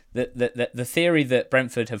bases. The theory that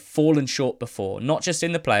Brentford have fallen short before, not just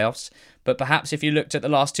in the playoffs, but perhaps if you looked at the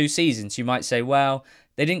last 2 seasons, you might say, well,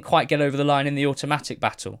 they didn't quite get over the line in the automatic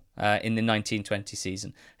battle in the 1920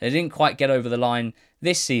 season. They didn't quite get over the line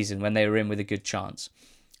this season when they were in with a good chance.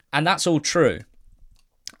 And that's all true.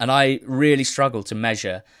 And I really struggle to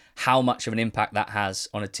measure how much of an impact that has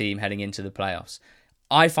on a team heading into the playoffs.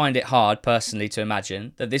 I find it hard, personally, to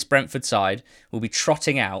imagine that this Brentford side will be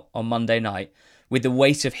trotting out on Monday night with the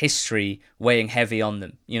weight of history weighing heavy on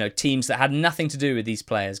them. Teams that had nothing to do with these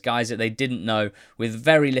players, guys that they didn't know, with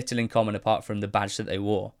very little in common apart from the badge that they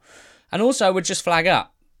wore. And also, I would just flag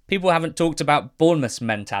up, people haven't talked about Bournemouth's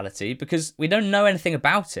mentality because we don't know anything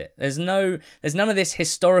about it. There's none of this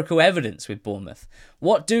historical evidence with Bournemouth.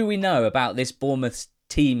 What do we know about this Bournemouth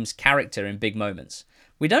team's character in big moments?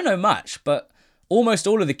 We don't know much, but almost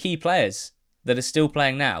all of the key players that are still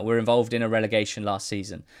playing now were involved in a relegation last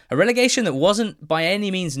season. A relegation that wasn't by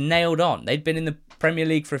any means nailed on. They'd been in the Premier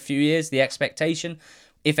League for a few years. The expectation,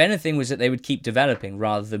 if anything, was that they would keep developing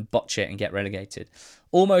rather than botch it and get relegated.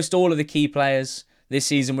 Almost all of the key players this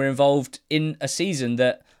season were involved in a season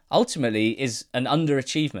that ultimately is an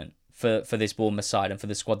underachievement for this Bournemouth side and for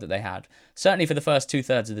the squad that they had. Certainly for the first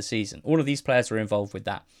 2/3 of the season. All of these players were involved with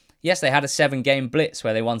that. Yes, they had a 7-game blitz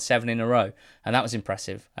where they won 7 in a row, and that was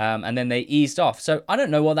impressive. And then they eased off. So I don't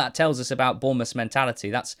know what that tells us about Bournemouth's mentality.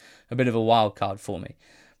 That's a bit of a wild card for me.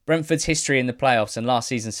 Brentford's history in the playoffs and last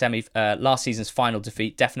season's final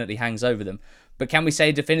defeat definitely hangs over them. But can we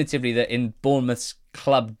say definitively that in Bournemouth's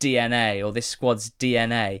club DNA or this squad's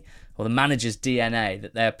DNA or the manager's DNA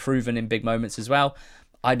that they're proven in big moments as well?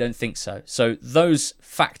 I don't think so. So those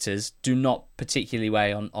factors do not particularly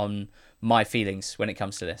weigh on my feelings when it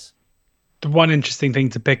comes to this. The one interesting thing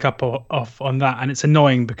to pick up off on that, and it's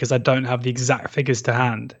annoying because I don't have the exact figures to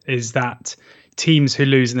hand, is that teams who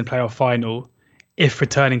lose in the playoff final, if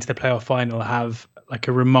returning to the playoff final, have like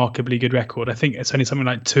a remarkably good record. I think it's only something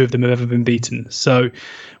like 2 of them have ever been beaten. So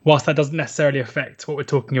whilst that doesn't necessarily affect what we're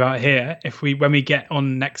talking about here, when we get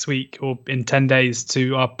on next week or in 10 days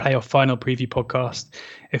to our playoff final preview podcast,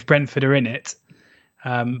 if Brentford are in it,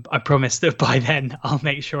 I promise that by then I'll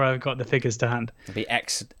make sure I've got the figures to hand. There'll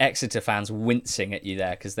be Exeter fans wincing at you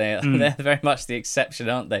there because they're very much the exception,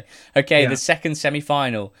 aren't they? Okay, yeah. The second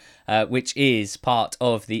semi-final, which is part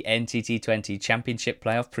of the NTT20 Championship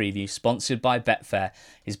Playoff Preview, sponsored by Betfair,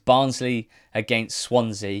 is Barnsley against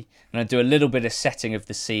Swansea. I'm going to do a little bit of setting of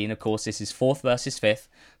the scene. Of course, this is 4th versus 5th.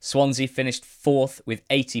 Swansea finished 4th with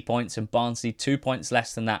 80 points and Barnsley 2 points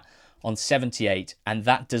less than that on 78, and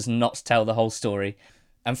that does not tell the whole story.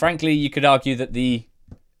 And frankly, you could argue that the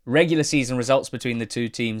regular season results between the two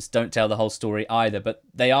teams don't tell the whole story either, but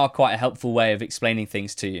they are quite a helpful way of explaining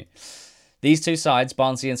things to you. These two sides,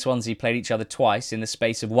 Barnsley and Swansea, played each other twice in the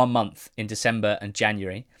space of 1 month in December and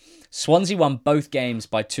January. Swansea won both games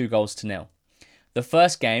by 2-0. The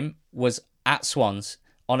first game was at Swans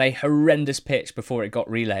on a horrendous pitch before it got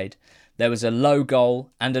relayed. There was a low goal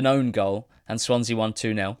and an own goal, and Swansea won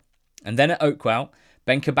 2-0. And then at Oakwell,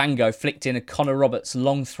 Ben Cabango flicked in a Connor Roberts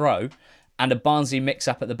long throw and a Barnsley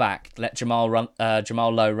mix-up at the back, let Jamal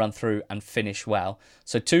Lowe run through and finish well.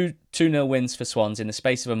 So 2-0 wins for Swans in the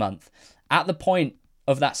space of a month. At the point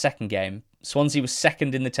of that second game, Swansea was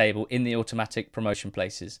second in the table in the automatic promotion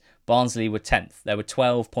places. Barnsley were 10th. There were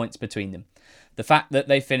 12 points between them. The fact that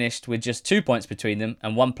they finished with just 2 points between them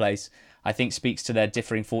and 1 place, I think speaks to their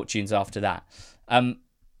differing fortunes after that.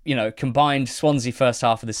 Combined Swansea first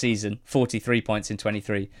half of the season, 43 points in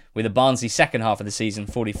 23, with a Barnsley second half of the season,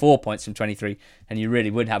 44 points from 23, and you really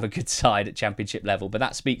would have a good side at championship level. But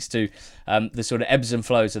that speaks to the sort of ebbs and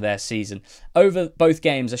flows of their season. Over both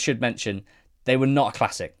games, I should mention, they were not a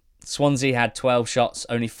classic. Swansea had 12 shots,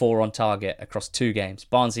 only 4 on target across 2 games.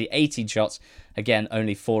 Barnsley, 18 shots, again,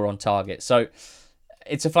 only 4 on target. So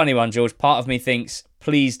it's a funny one, George. Part of me thinks,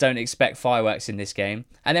 please don't expect fireworks in this game.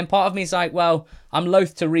 And then part of me is like, well, I'm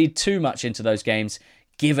loath to read too much into those games,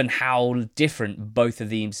 given how different both of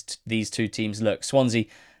these two teams look. Swansea,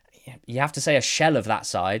 you have to say, a shell of that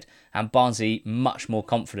side, and Barnsley much more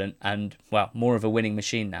confident and, well, more of a winning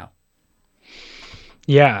machine now.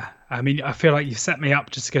 Yeah, I mean, I feel like you set me up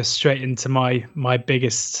just to go straight into my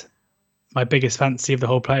biggest fantasy of the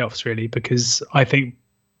whole playoffs, really, because I think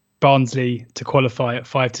Barnsley to qualify at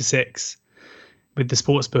 5-6 with the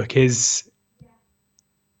sportsbook is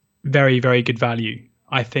very, very good value.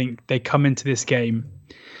 I think they come into this game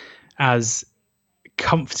as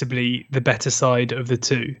comfortably the better side of the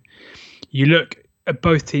two. You look at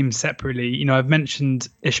both teams separately. I've mentioned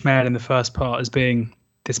Ismaël in the first part as being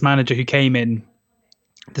this manager who came in.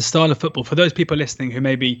 The style of football, for those people listening who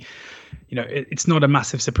maybe, it's not a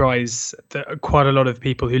massive surprise that quite a lot of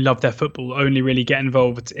people who love their football only really get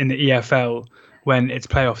involved in the EFL when it's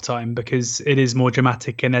playoff time, because it is more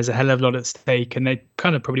dramatic and there's a hell of a lot at stake, and they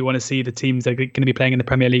kind of probably want to see the teams that are going to be playing in the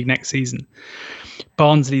Premier League next season.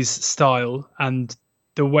 Barnsley's style and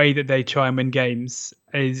the way that they try and win games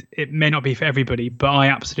it may not be for everybody, but I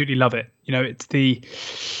absolutely love it.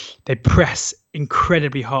 They press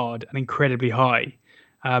incredibly hard and incredibly high.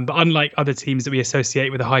 But unlike other teams that we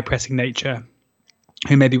associate with a high pressing nature,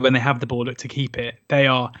 who maybe when they have the ball look to keep it, they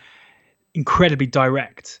are incredibly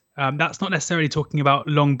direct. That's not necessarily talking about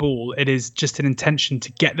long ball. It is just an intention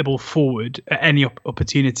to get the ball forward at any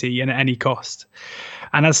opportunity and at any cost.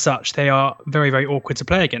 And as such, they are very, very awkward to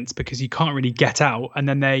play against because you can't really get out, and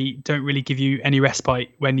then they don't really give you any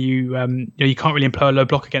respite when you can't really employ a low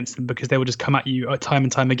block against them because they will just come at you time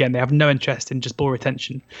and time again. They have no interest in just ball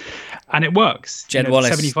retention, and it works. Jed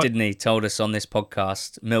Wallace, didn't he, told us on this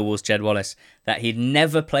podcast, Millwall's Jed Wallace, that he'd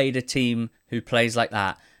never played a team who plays like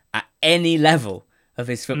that at any level of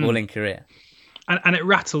his footballing career. And it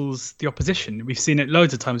rattles the opposition. We've seen it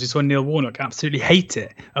loads of times. We saw Neil Warnock absolutely hate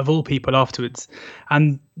it, of all people, afterwards.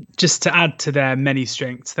 And just to add to their many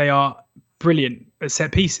strengths, they are brilliant at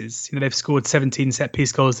set pieces. They've scored 17 set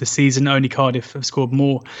piece goals this season. Only Cardiff have scored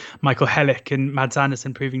more. Michael Hellick and Mads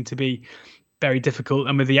Andersen proving to be very difficult.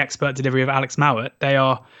 And with the expert delivery of Alex Mowat, they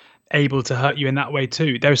are able to hurt you in that way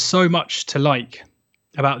too. There is so much to like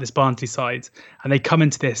about this Barnsley side, and they come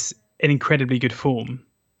into this in incredibly good form.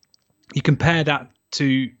 You compare that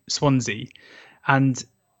to Swansea, and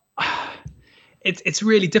it's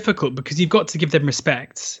really difficult because you've got to give them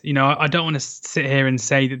respect. I don't want to sit here and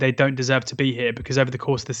say that they don't deserve to be here, because over the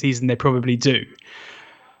course of the season they probably do.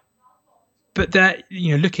 But they're,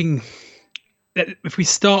 looking, if we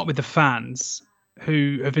start with the fans,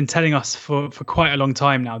 who have been telling us for quite a long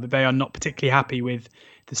time now that they are not particularly happy with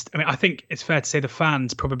this. I mean, I think it's fair to say the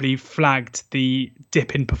fans probably flagged the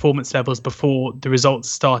dip in performance levels before the results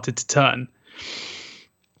started to turn.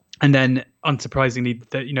 And then, unsurprisingly,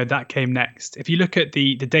 that came next. If you look at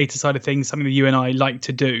the data side of things, something that you and I like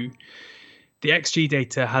to do, the XG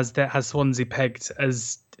data has Swansea pegged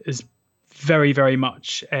as very, very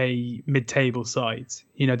much a mid-table side.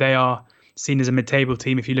 They are seen as a mid-table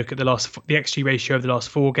team if you look at the XG ratio of the last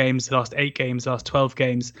 4 games, the last 8 games, the last 12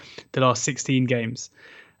 games, the last 16 games.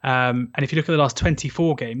 And if you look at the last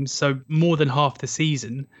 24 games, so more than half the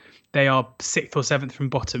season, they are 6th or 7th from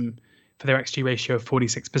bottom for their XG ratio of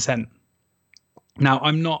 46%. Now,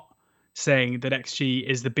 I'm not saying that XG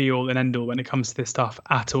is the be-all and end-all when it comes to this stuff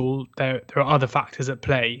at all. There are other factors at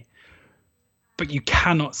play, but you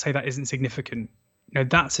cannot say that isn't significant.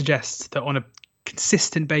 That suggests that on a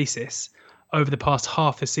consistent basis over the past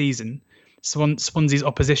half a season, Swansea's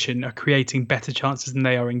opposition are creating better chances than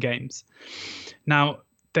they are in games. Now,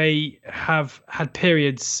 they have had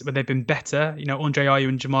periods where they've been better. Andre Ayew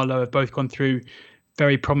and Jamal Lowe have both gone through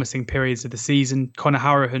very promising periods of the season. Conor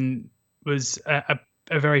Hourihane was a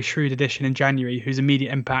very shrewd addition in January, whose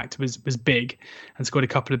immediate impact was big and scored a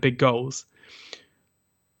couple of big goals.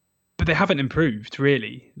 But they haven't improved,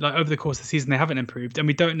 really. Like, over the course of the season, they haven't improved. And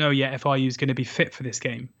we don't know yet if Ayew is going to be fit for this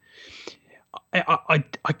game. I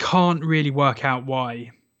can't really work out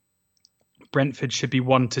why Brentford should be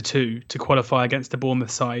 1-2 to qualify against the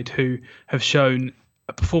Bournemouth side, who have shown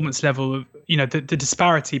a performance level of, the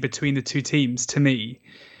disparity between the two teams, to me,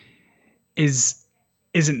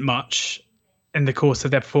 isn't much in the course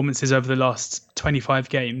of their performances over the last 25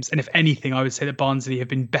 games. And if anything, I would say that Barnsley have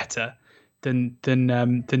been better than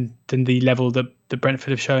the level that the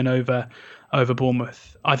Brentford have shown over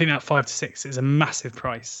Bournemouth. I think that 5-6 is a massive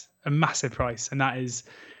price, and that is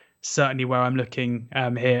certainly where I'm looking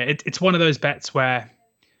here. It's one of those bets where,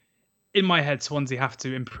 in my head, Swansea have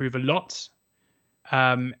to improve a lot.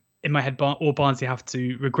 In my head, Barnsley have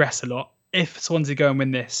to regress a lot. If Swansea go and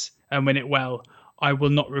win this and win it well, I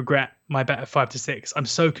will not regret my bet of 5-6. I'm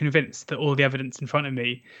so convinced that all the evidence in front of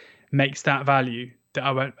me makes that value that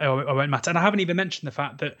I won't matter. And I haven't even mentioned the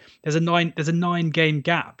fact that there's a 9-game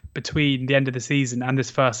gap between the end of the season and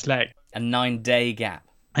this first leg. A 9-day gap.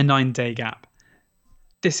 A 9-day gap.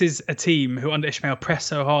 This is a team who, under Ismail, press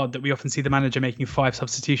so hard that we often see the manager making 5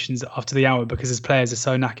 substitutions after the hour because his players are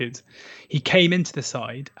so knackered. He came into the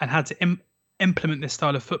side and had to implement this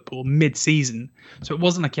style of football mid-season. So it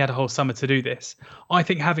wasn't like he had a whole summer to do this. I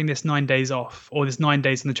think having this 9 days off, or this 9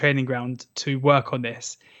 days on the training ground to work on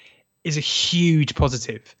this, is a huge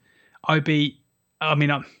positive. I'm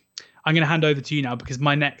going to hand over to you now because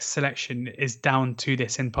my next selection is down to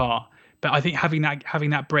this in part. But I think having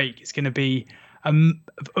that break is going to be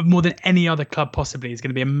more than any other club possibly is going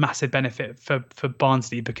to be a massive benefit for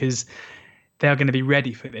Barnsley, because they are going to be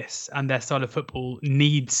ready for this, and their style of football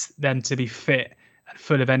needs them to be fit and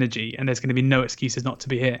full of energy, and there's going to be no excuses not to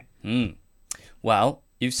be here. Well,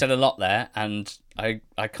 you've said a lot there, and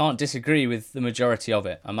I can't disagree with the majority of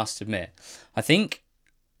it, I must admit. I think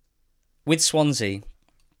with Swansea,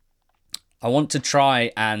 I want to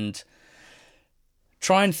try and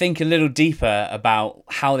think a little deeper about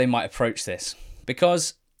how they might approach this.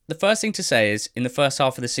 Because the first thing to say is, in the first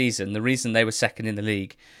half of the season, the reason they were second in the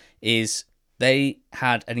league is they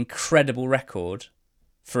had an incredible record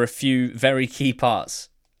for a few very key parts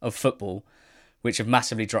of football, which have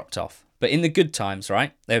massively dropped off. But in the good times,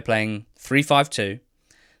 right, they were playing 3-5-2,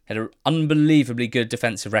 had an unbelievably good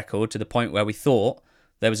defensive record to the point where we thought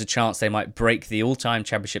there was a chance they might break the all-time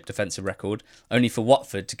Championship defensive record, only for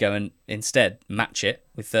Watford to go and instead match it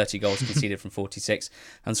with 30 goals conceded from 46,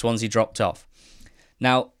 and Swansea dropped off.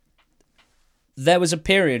 Now, there was a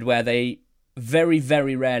period where they very,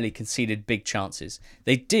 very rarely conceded big chances.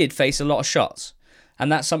 They did face a lot of shots,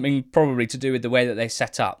 and that's something probably to do with the way that they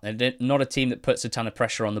set up. They're not a team that puts a ton of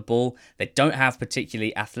pressure on the ball. They don't have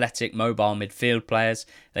particularly athletic, mobile midfield players.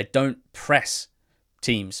 They don't press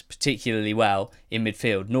teams particularly well in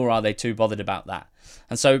midfield, nor are they too bothered about that.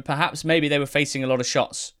 And so perhaps maybe they were facing a lot of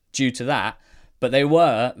shots due to that, but they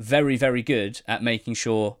were very, very good at making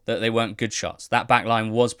sure that they weren't good shots. That back line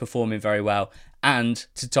was performing very well, and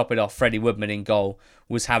to top it off, Freddie Woodman in goal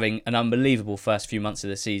was having an unbelievable first few months of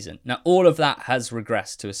the season. Now, all of that has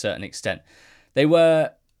regressed to a certain extent. They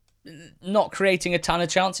were not creating a ton of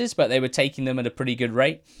chances, but they were taking them at a pretty good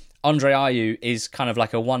rate. Andre Ayew is kind of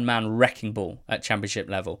like a one-man wrecking ball at Championship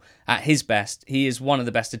level. At his best, he is one of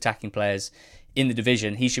the best attacking players in the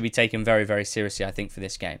division. He should be taken very, very seriously, I think, for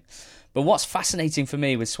this game. But what's fascinating for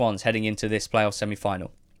me with Swans heading into this playoff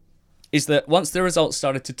semi-final is that once the results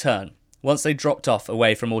started to turn, once they dropped off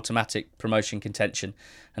away from automatic promotion contention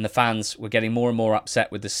and the fans were getting more and more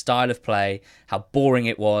upset with the style of play, how boring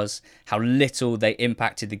it was, how little they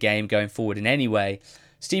impacted the game going forward in any way,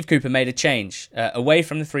 Steve Cooper made a change away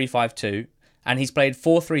from the 3-5-2, and he's played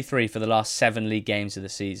 4-3-3 for the last 7 league games of the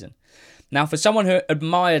season. Now, for someone who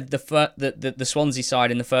admired the Swansea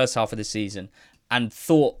side in the first half of the season and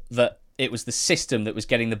thought that it was the system that was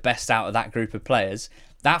getting the best out of that group of players,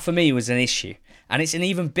 that for me was an issue. And it's an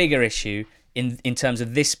even bigger issue in terms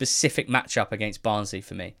of this specific matchup against Barnsley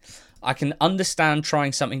for me. I can understand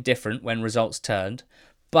trying something different when results turned,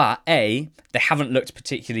 but they haven't looked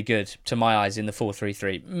particularly good to my eyes in the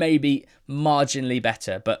 4-3-3. Maybe marginally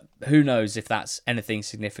better, but who knows if that's anything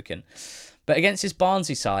significant. But against this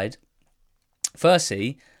Barnsley side,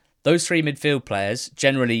 firstly, those 3 midfield players,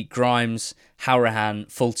 generally Grimes, Hourihane,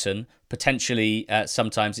 Fulton, potentially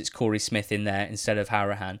sometimes it's Corey Smith in there instead of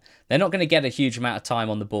Hourihane, they're not going to get a huge amount of time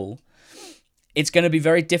on the ball. It's going to be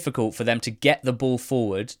very difficult for them to get the ball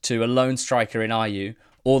forward to a lone striker in Ayew,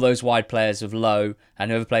 or those wide players of Lowe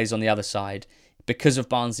and whoever plays on the other side, because of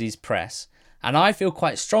Barnsley's press. And I feel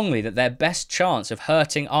quite strongly that their best chance of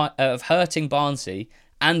hurting Barnsley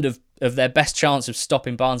and of their best chance of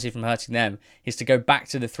stopping Barnsley from hurting them is to go back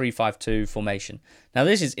to the 3-5-2 formation. Now,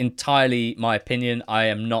 this is entirely my opinion. I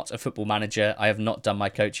am not a football manager. I have not done my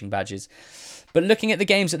coaching badges. But looking at the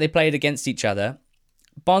games that they played against each other,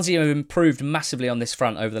 Barnsley have improved massively on this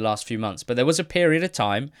front over the last few months, but there was a period of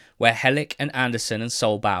time where Helik and Anderson and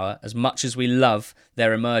Solbauer, as much as we love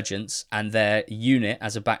their emergence and their unit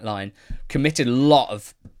as a back line, committed a lot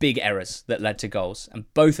of big errors that led to goals.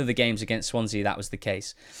 And both of the games against Swansea, that was the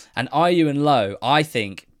case. And Ayew and Lowe, I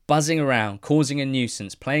think, buzzing around, causing a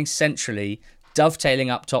nuisance, playing centrally, dovetailing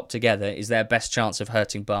up top together is their best chance of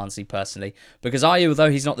hurting Barnsley personally. Because Ayew,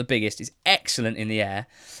 although he's not the biggest, is excellent in the air,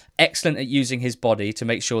 excellent at using his body to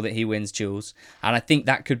make sure that he wins duels. And I think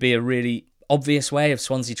that could be a really obvious way of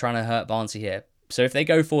Swansea trying to hurt Barnsley here. So if they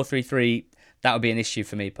go 4-3-3, that would be an issue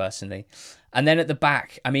for me personally. And then at the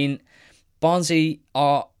back, I mean, Barnsley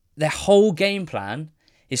their whole game plan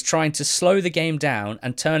is trying to slow the game down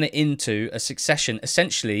and turn it into a succession,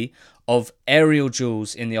 essentially, of aerial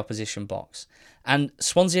duels in the opposition box. And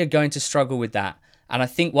Swansea are going to struggle with that. And I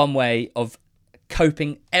think one way of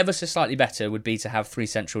coping ever so slightly better would be to have 3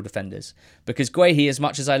 central defenders. Because Guehi, as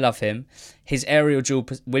much as I love him, his aerial duel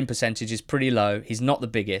win percentage is pretty low. He's not the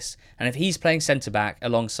biggest. And if he's playing centre-back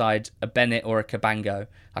alongside a Bennett or a Cabango,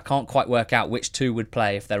 I can't quite work out which 2 would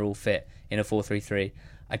play if they're all fit in a 4-3-3.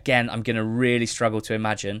 Again, I'm going to really struggle to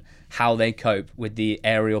imagine how they cope with the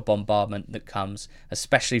aerial bombardment that comes,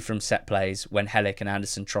 especially from set plays when Helik and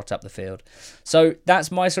Anderson trot up the field. So that's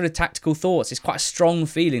my sort of tactical thoughts. It's quite a strong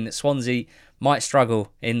feeling that Swansea might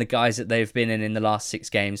struggle in the guys that they've been in the last 6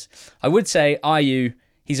 games. I would say Ayew,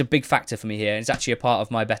 he's a big factor for me here. It's actually a part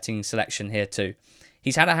of my betting selection here too.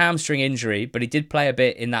 He's had a hamstring injury, but he did play a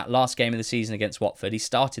bit in that last game of the season against Watford. He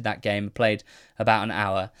started that game, played about an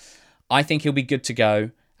hour. I think he'll be good to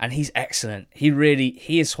go. And he's excellent. He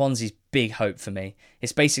is Swansea's big hope for me.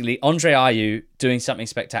 It's basically Andre Ayew doing something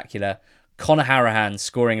spectacular, Conor Hourihane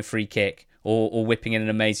scoring a free kick or whipping in an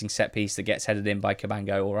amazing set piece that gets headed in by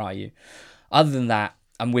Cabango or Ayew. Other than that,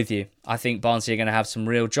 I'm with you. I think Barnsley are going to have some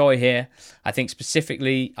real joy here. I think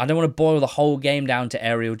specifically, I don't want to boil the whole game down to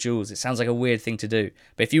aerial duels. It sounds like a weird thing to do.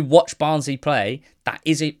 But if you watch Barnsley play, that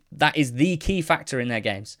is the key factor in their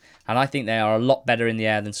games. And I think they are a lot better in the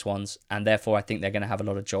air than Swans. And therefore, I think they're going to have a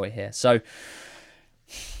lot of joy here. So,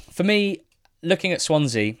 for me, looking at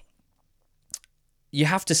Swansea, you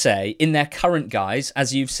have to say, in their current guise,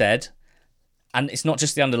 as you've said, and it's not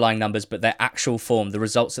just the underlying numbers, but their actual form, the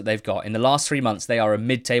results that they've got. In the last 3 months, they are a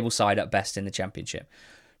mid-table side at best in the Championship.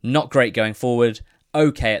 Not great going forward,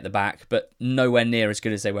 okay at the back, but nowhere near as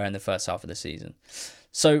good as they were in the first half of the season.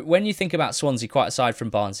 So when you think about Swansea, quite aside from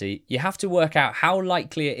Barnsley, you have to work out how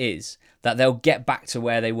likely it is that they'll get back to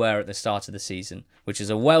where they were at the start of the season, which is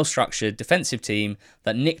a well-structured defensive team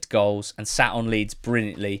that nicked goals and sat on leads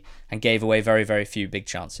brilliantly and gave away very, very few big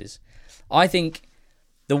chances. I think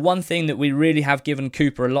the one thing that we really have given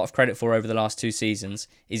Cooper a lot of credit for over the last 2 seasons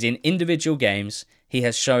is in individual games, he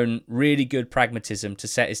has shown really good pragmatism to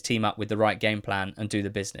set his team up with the right game plan and do the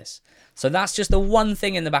business. So that's just the one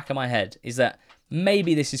thing in the back of my head, is that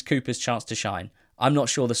maybe this is Cooper's chance to shine. I'm not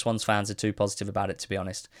sure the Swans fans are too positive about it, to be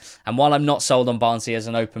honest. And while I'm not sold on Barnsley as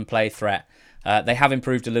an open play threat, they have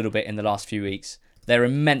improved a little bit in the last few weeks. They're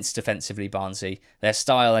immense defensively, Barnsley. Their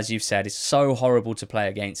style, as you've said, is so horrible to play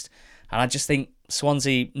against. And I just think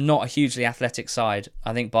Swansea, not a hugely athletic side.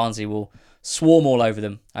 I think Barnsley will swarm all over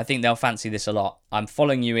them. I think they'll fancy this a lot. I'm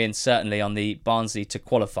following you in, certainly, on the Barnsley to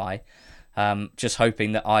qualify. Just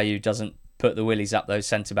hoping that Ayew doesn't put the willies up those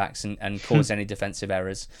centre-backs and cause any defensive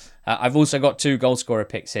errors. I've also got 2 goal-scorer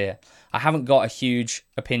picks here. I haven't got a huge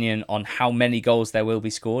opinion on how many goals there will be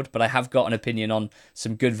scored, but I have got an opinion on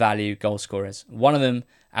some good value goal scorers. One of them,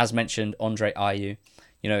 as mentioned, Andre Ayew.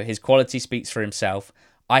 You know, his quality speaks for himself.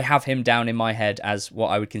 I have him down in my head as what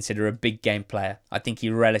I would consider a big game player. I think he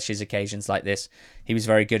relishes occasions like this. He was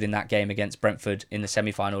very good in that game against Brentford in the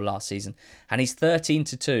semi-final last season. And he's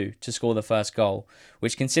 13-2 to score the first goal,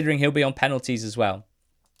 which, considering he'll be on penalties as well,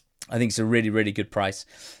 I think it's a really, really good price.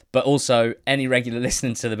 But also, any regular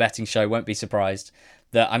listener to the betting show won't be surprised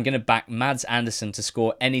that I'm going to back Mads Andersen to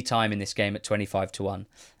score any time in this game at 25-1.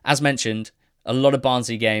 As mentioned, a lot of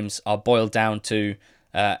Barnsley games are boiled down to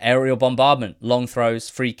aerial bombardment, long throws,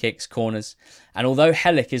 free kicks, corners. And although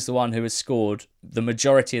Helik is the one who has scored the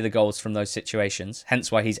majority of the goals from those situations,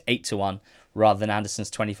 hence why he's 8-1 rather than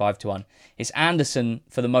Andersen's 25-1, it's Andersen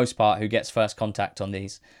for the most part who gets first contact on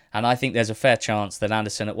these. And I think there's a fair chance that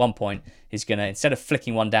Andersen at one point is going to, instead of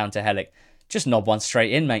flicking one down to Helik, just knob one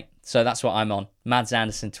straight in, mate. So that's what I'm on. Mads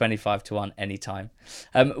Andersen 25-1 anytime.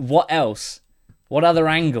 What else? What other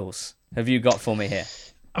angles have you got for me here?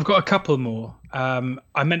 I've got a couple more.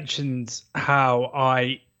 I mentioned how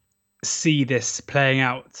I see this playing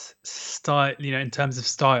out style, in terms of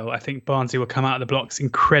style. I think Barnsley will come out of the blocks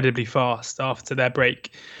incredibly fast after their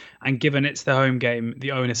break. And given it's their home game,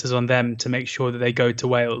 the onus is on them to make sure that they go to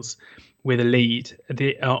Wales with a lead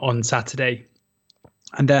on Saturday.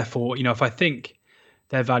 And therefore, if I think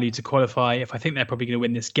their value to qualify, if I think they're probably going to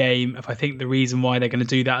win this game, if I think the reason why they're going to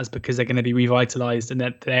do that is because they're going to be revitalised and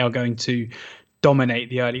that they are going to dominate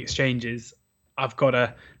the early exchanges, I've got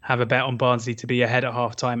to have a bet on Barnsley to be ahead at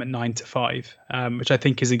half-time at 9-5, which I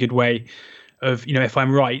think is a good way of, if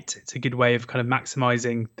I'm right, it's a good way of kind of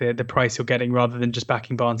maximising the price you're getting rather than just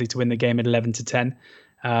backing Barnsley to win the game at 11-10.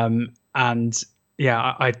 And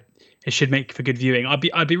yeah, it should make for good viewing.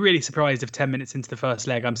 I'd be really surprised if 10 minutes into the first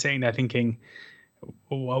leg, I'm sitting there thinking,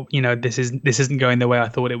 well, this isn't going the way I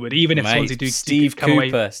thought it would. Even if Swansea do Steve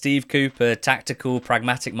Cooper, tactical,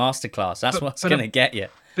 pragmatic masterclass. That's what's going to get you.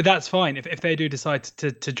 But that's fine if they do decide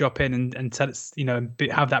to drop in and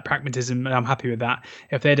have that pragmatism. I'm happy with that.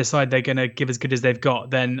 If they decide they're going to give as good as they've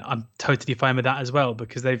got, then I'm totally fine with that as well,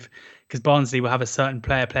 because Barnsley will have a certain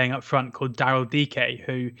player playing up front called Daryl Dike,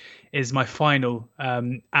 who is my final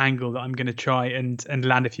angle that I'm going to try and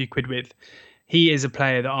land a few quid with. He is a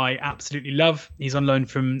player that I absolutely love. He's on loan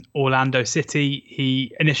from Orlando City.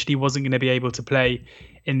 He initially wasn't going to be able to play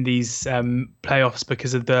in these playoffs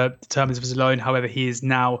because of the terms of his loan. However, he is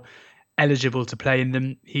now eligible to play in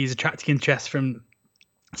them. He's attracting interest from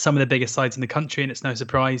some of the biggest sides in the country, and it's no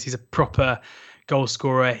surprise. He's a proper goal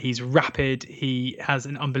scorer. He's rapid. He has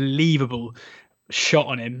an unbelievable shot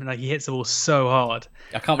on him. Like, he hits the ball so hard.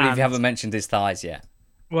 I can't believe you haven't mentioned his thighs yet.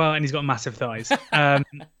 Well, and he's got massive thighs.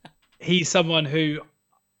 He's someone who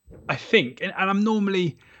I think, and I'm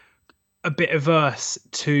normally a bit averse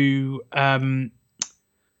to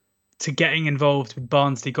getting involved with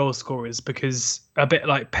Barnsley goal scorers, because a bit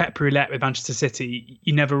like Pep Roulette with Manchester City,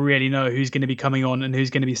 you never really know who's going to be coming on and who's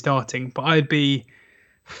going to be starting. But I'd be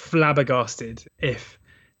flabbergasted if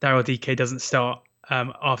Daryl Dike doesn't start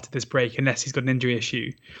after this break, unless he's got an injury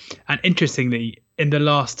issue. And interestingly, in the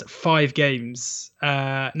last 5 games,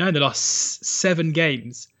 in the last 7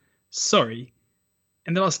 games,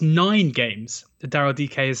 in the last 9 games that Daryl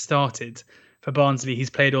Dike has started for Barnsley, he's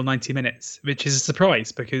played all 90 minutes, which is a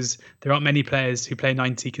surprise because there aren't many players who play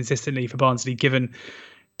 90 consistently for Barnsley, given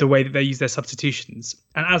the way that they use their substitutions.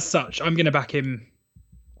 And as such, I'm going to back him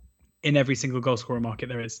in every single goal scorer market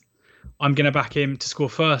there is. I'm going to back him to score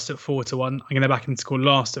first at 4-1. I'm going to back him to score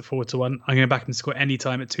last at 4-1. I'm going to back him to score any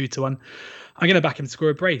time at 2-1. I'm going to back him to score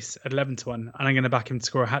a brace at 11-1. And I'm going to back him to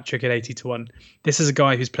score a hat-trick at 80-1. This is a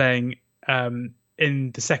guy who's playing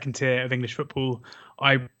in the second tier of English football,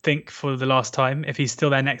 I think, for the last time. If he's still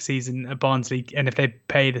there next season at Barnsley, and if they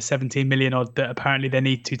pay the 17 million odd that apparently they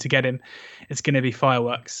need to get him, it's going to be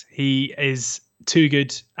fireworks. He is too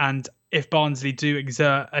good, and if Barnsley do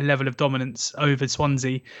exert a level of dominance over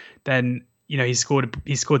Swansea, then he's scored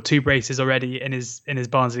 2 braces already in his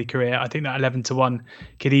Barnsley career. I think that 11-1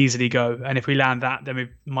 could easily go, and if we land that, then we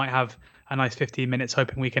might have a nice 15 minutes,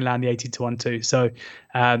 hoping we can land the 80-1 too. So,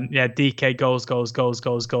 DK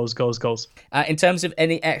goals. In terms of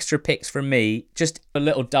any extra picks from me, just a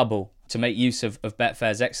little double to make use of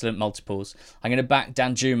Betfair's excellent multiples. I'm going to back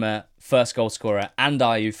Danjuma first goal scorer and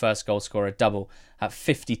Ayew first goal scorer double at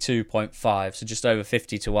 52.5, so just over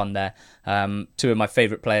 50-1 there. 2 of my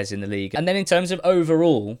favourite players in the league. And then in terms of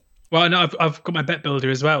overall... Well, no, I've got my bet builder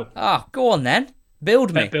as well. Go on then.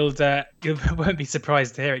 Build me. Bet builder, you won't be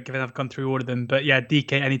surprised to hear it, given I've gone through all of them. But yeah,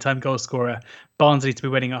 DK anytime goal scorer, Barnsley to be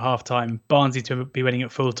winning at half time, Barnsley to be winning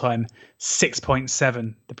at full time,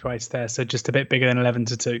 6.7 the price there, so just a bit bigger than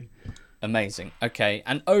 11-2. Amazing. Okay,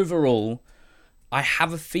 and overall, I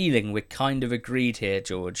have a feeling we're kind of agreed here,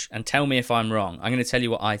 George. And tell me if I'm wrong. I'm going to tell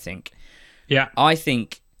you what I think. Yeah, I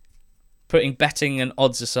think, putting betting and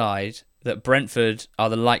odds aside, that Brentford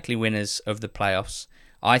are the likely winners of the playoffs.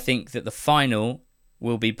 I think that the final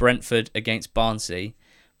will be Brentford against Barnsley.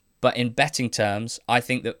 But in betting terms, I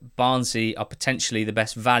think that Barnsley are potentially the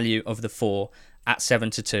best value of the 4 at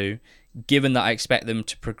 7-2, given that I expect them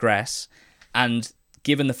to progress. And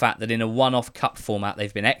given the fact that in a one-off cup format,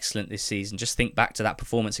 they've been excellent this season. Just think back to that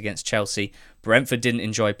performance against Chelsea. Brentford didn't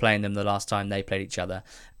enjoy playing them the last time they played each other.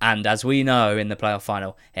 And as we know in the playoff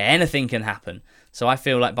final, anything can happen. So I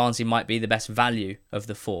feel like Barnsley might be the best value of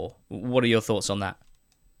the 4. What are your thoughts on that?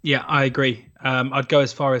 Yeah, I agree. I'd go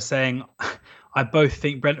as far as saying I both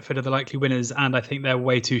think Brentford are the likely winners, and I think they're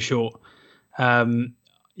way too short.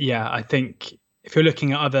 I think if you're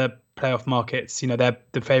looking at other playoff markets, they're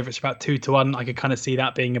the favourites about 2-1. I could kind of see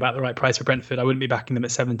that being about the right price for Brentford. I wouldn't be backing them at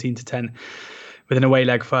 17-10 with an away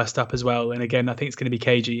leg first up as well. And again, I think it's going to be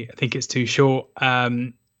cagey. I think it's too short.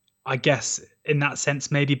 I guess in that sense,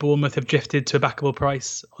 maybe Bournemouth have drifted to a backable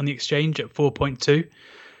price on the exchange at 4.2.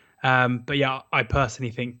 But yeah, I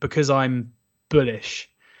personally think, because I'm bullish,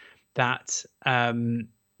 that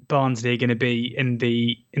Barnsley are going to be in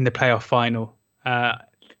the playoff final at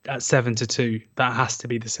 7-2. That has to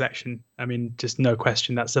be the selection. I mean, just no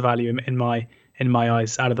question. That's the value in my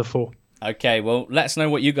eyes out of the 4. Okay, well, let us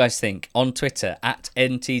know what you guys think on Twitter. At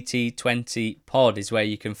NTT20pod is where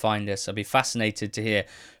you can find us. I'd be fascinated to hear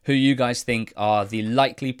who you guys think are the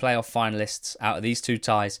likely playoff finalists out of these 2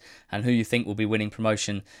 ties, and who you think will be winning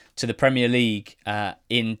promotion to the Premier League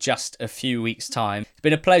in just a few weeks' time. It's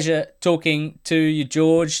been a pleasure talking to you,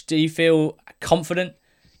 George. Do you feel confident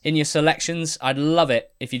in your selections? I'd love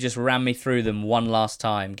it if you just ran me through them one last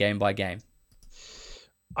time, game by game.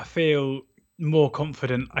 I feel more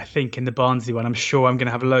confident, I think, in the Barnsley one. I'm sure I'm going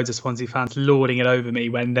to have loads of Swansea fans lording it over me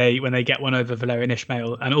when they get one over Valérien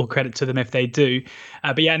Ismaël, and all credit to them if they do.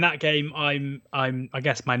 But yeah, in that game, I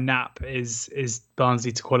guess my nap is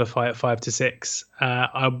Barnsley to qualify at 5-6.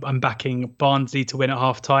 I'm backing Barnsley to win at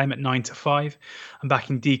half time at 9-5. I'm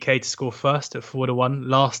backing DK to score first at 4-1,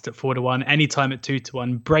 last at 4-1, anytime at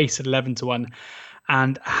 2-1, brace at 11-1.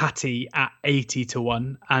 And Hattie at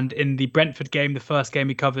 80-1. And in the Brentford game, the first game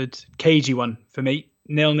we covered, cagey one for me.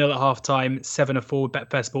 0-0 at half time, 7-4 with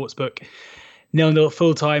Betfair Sportsbook. 0-0 at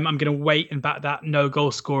full time. I'm going to wait and back that no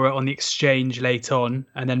goal scorer on the exchange late on.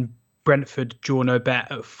 And then Brentford draw no bet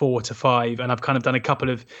at 4-5. And I've kind of done a couple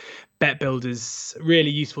of bet builders.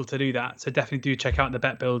 Really useful to do that. So definitely do check out the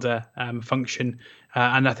bet builder function.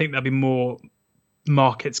 And I think there'll be more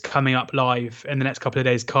markets coming up live in the next couple of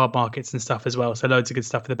days, card markets and stuff as well. So loads of good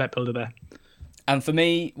stuff for the bet builder there. And for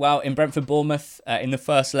me, well, in Brentford Bournemouth, in the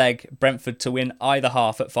first leg, Brentford to win either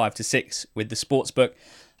half at 5-6 with the sportsbook.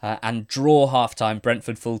 and draw half-time,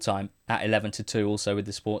 Brentford full-time at 11-2 also with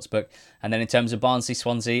the sportsbook. And then in terms of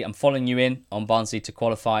Barnsley-Swansea, I'm following you in on Barnsley to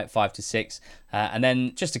qualify at 5-6. And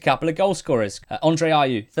then just a couple of goal scorers. Andre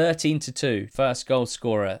Ayew, 13-2, first goal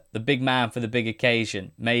scorer, the big man for the big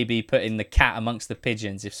occasion, maybe putting the cat amongst the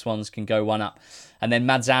pigeons if Swans can go one up. And then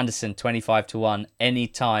Mads Andersen, 25-1,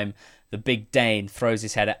 anytime the big Dane throws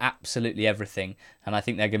his head at absolutely everything, and I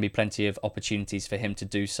think there are going to be plenty of opportunities for him to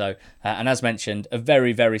do so. And as mentioned, a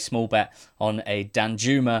very, very small bet on a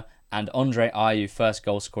Danjuma and Andre Ayew first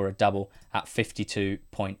goal scorer double at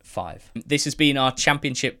 52.5. This has been our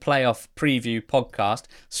Championship Playoff Preview podcast,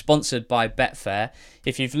 sponsored by Betfair.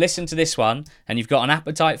 If you've listened to this one and you've got an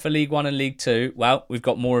appetite for League One and League Two, well, we've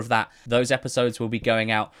got more of that. Those episodes will be going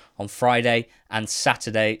out on Friday and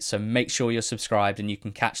Saturday, so make sure you're subscribed and you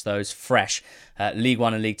can catch those fresh. League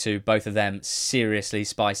One and League Two, both of them seriously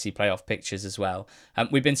spicy playoff pictures as well.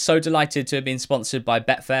 We've been so delighted to have been sponsored by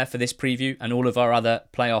Betfair for this preview and all of our other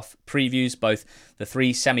playoff previews, both the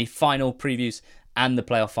 3 semi-final previews and the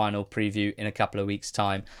playoff final preview in a couple of weeks'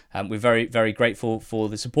 time. We're very, very grateful for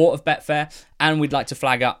the support of Betfair, and we'd like to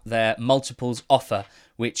flag up their multiples offer,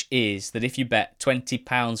 which is that if you bet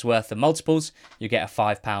 £20 worth of multiples, you get a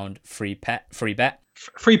 £5 free bet. Free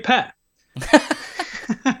pet?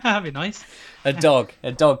 That'd be nice. A dog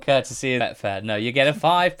courtesy of Betfair. No, you get a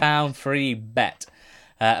 £5 free bet.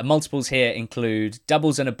 Multiples here include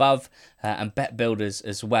doubles and above and bet builders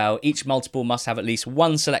as well. Each multiple must have at least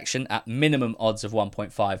one selection at minimum odds of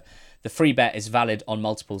 1.5. The free bet is valid on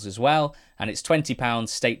multiples as well, and it's £20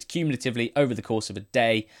 staked cumulatively over the course of a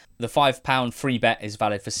day. The £5 free bet is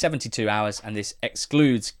valid for 72 hours, and this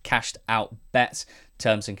excludes cashed out bets.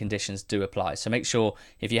 Terms and conditions do apply. So make sure,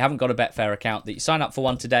 if you haven't got a Betfair account, that you sign up for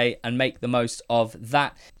one today and make the most of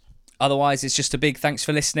that. Otherwise, it's just a big thanks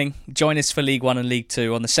for listening. Join us for League One and League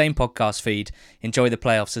Two on the same podcast feed. Enjoy the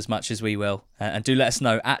playoffs as much as we will. And do let us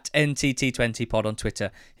know at NTT20pod on Twitter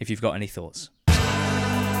if you've got any thoughts.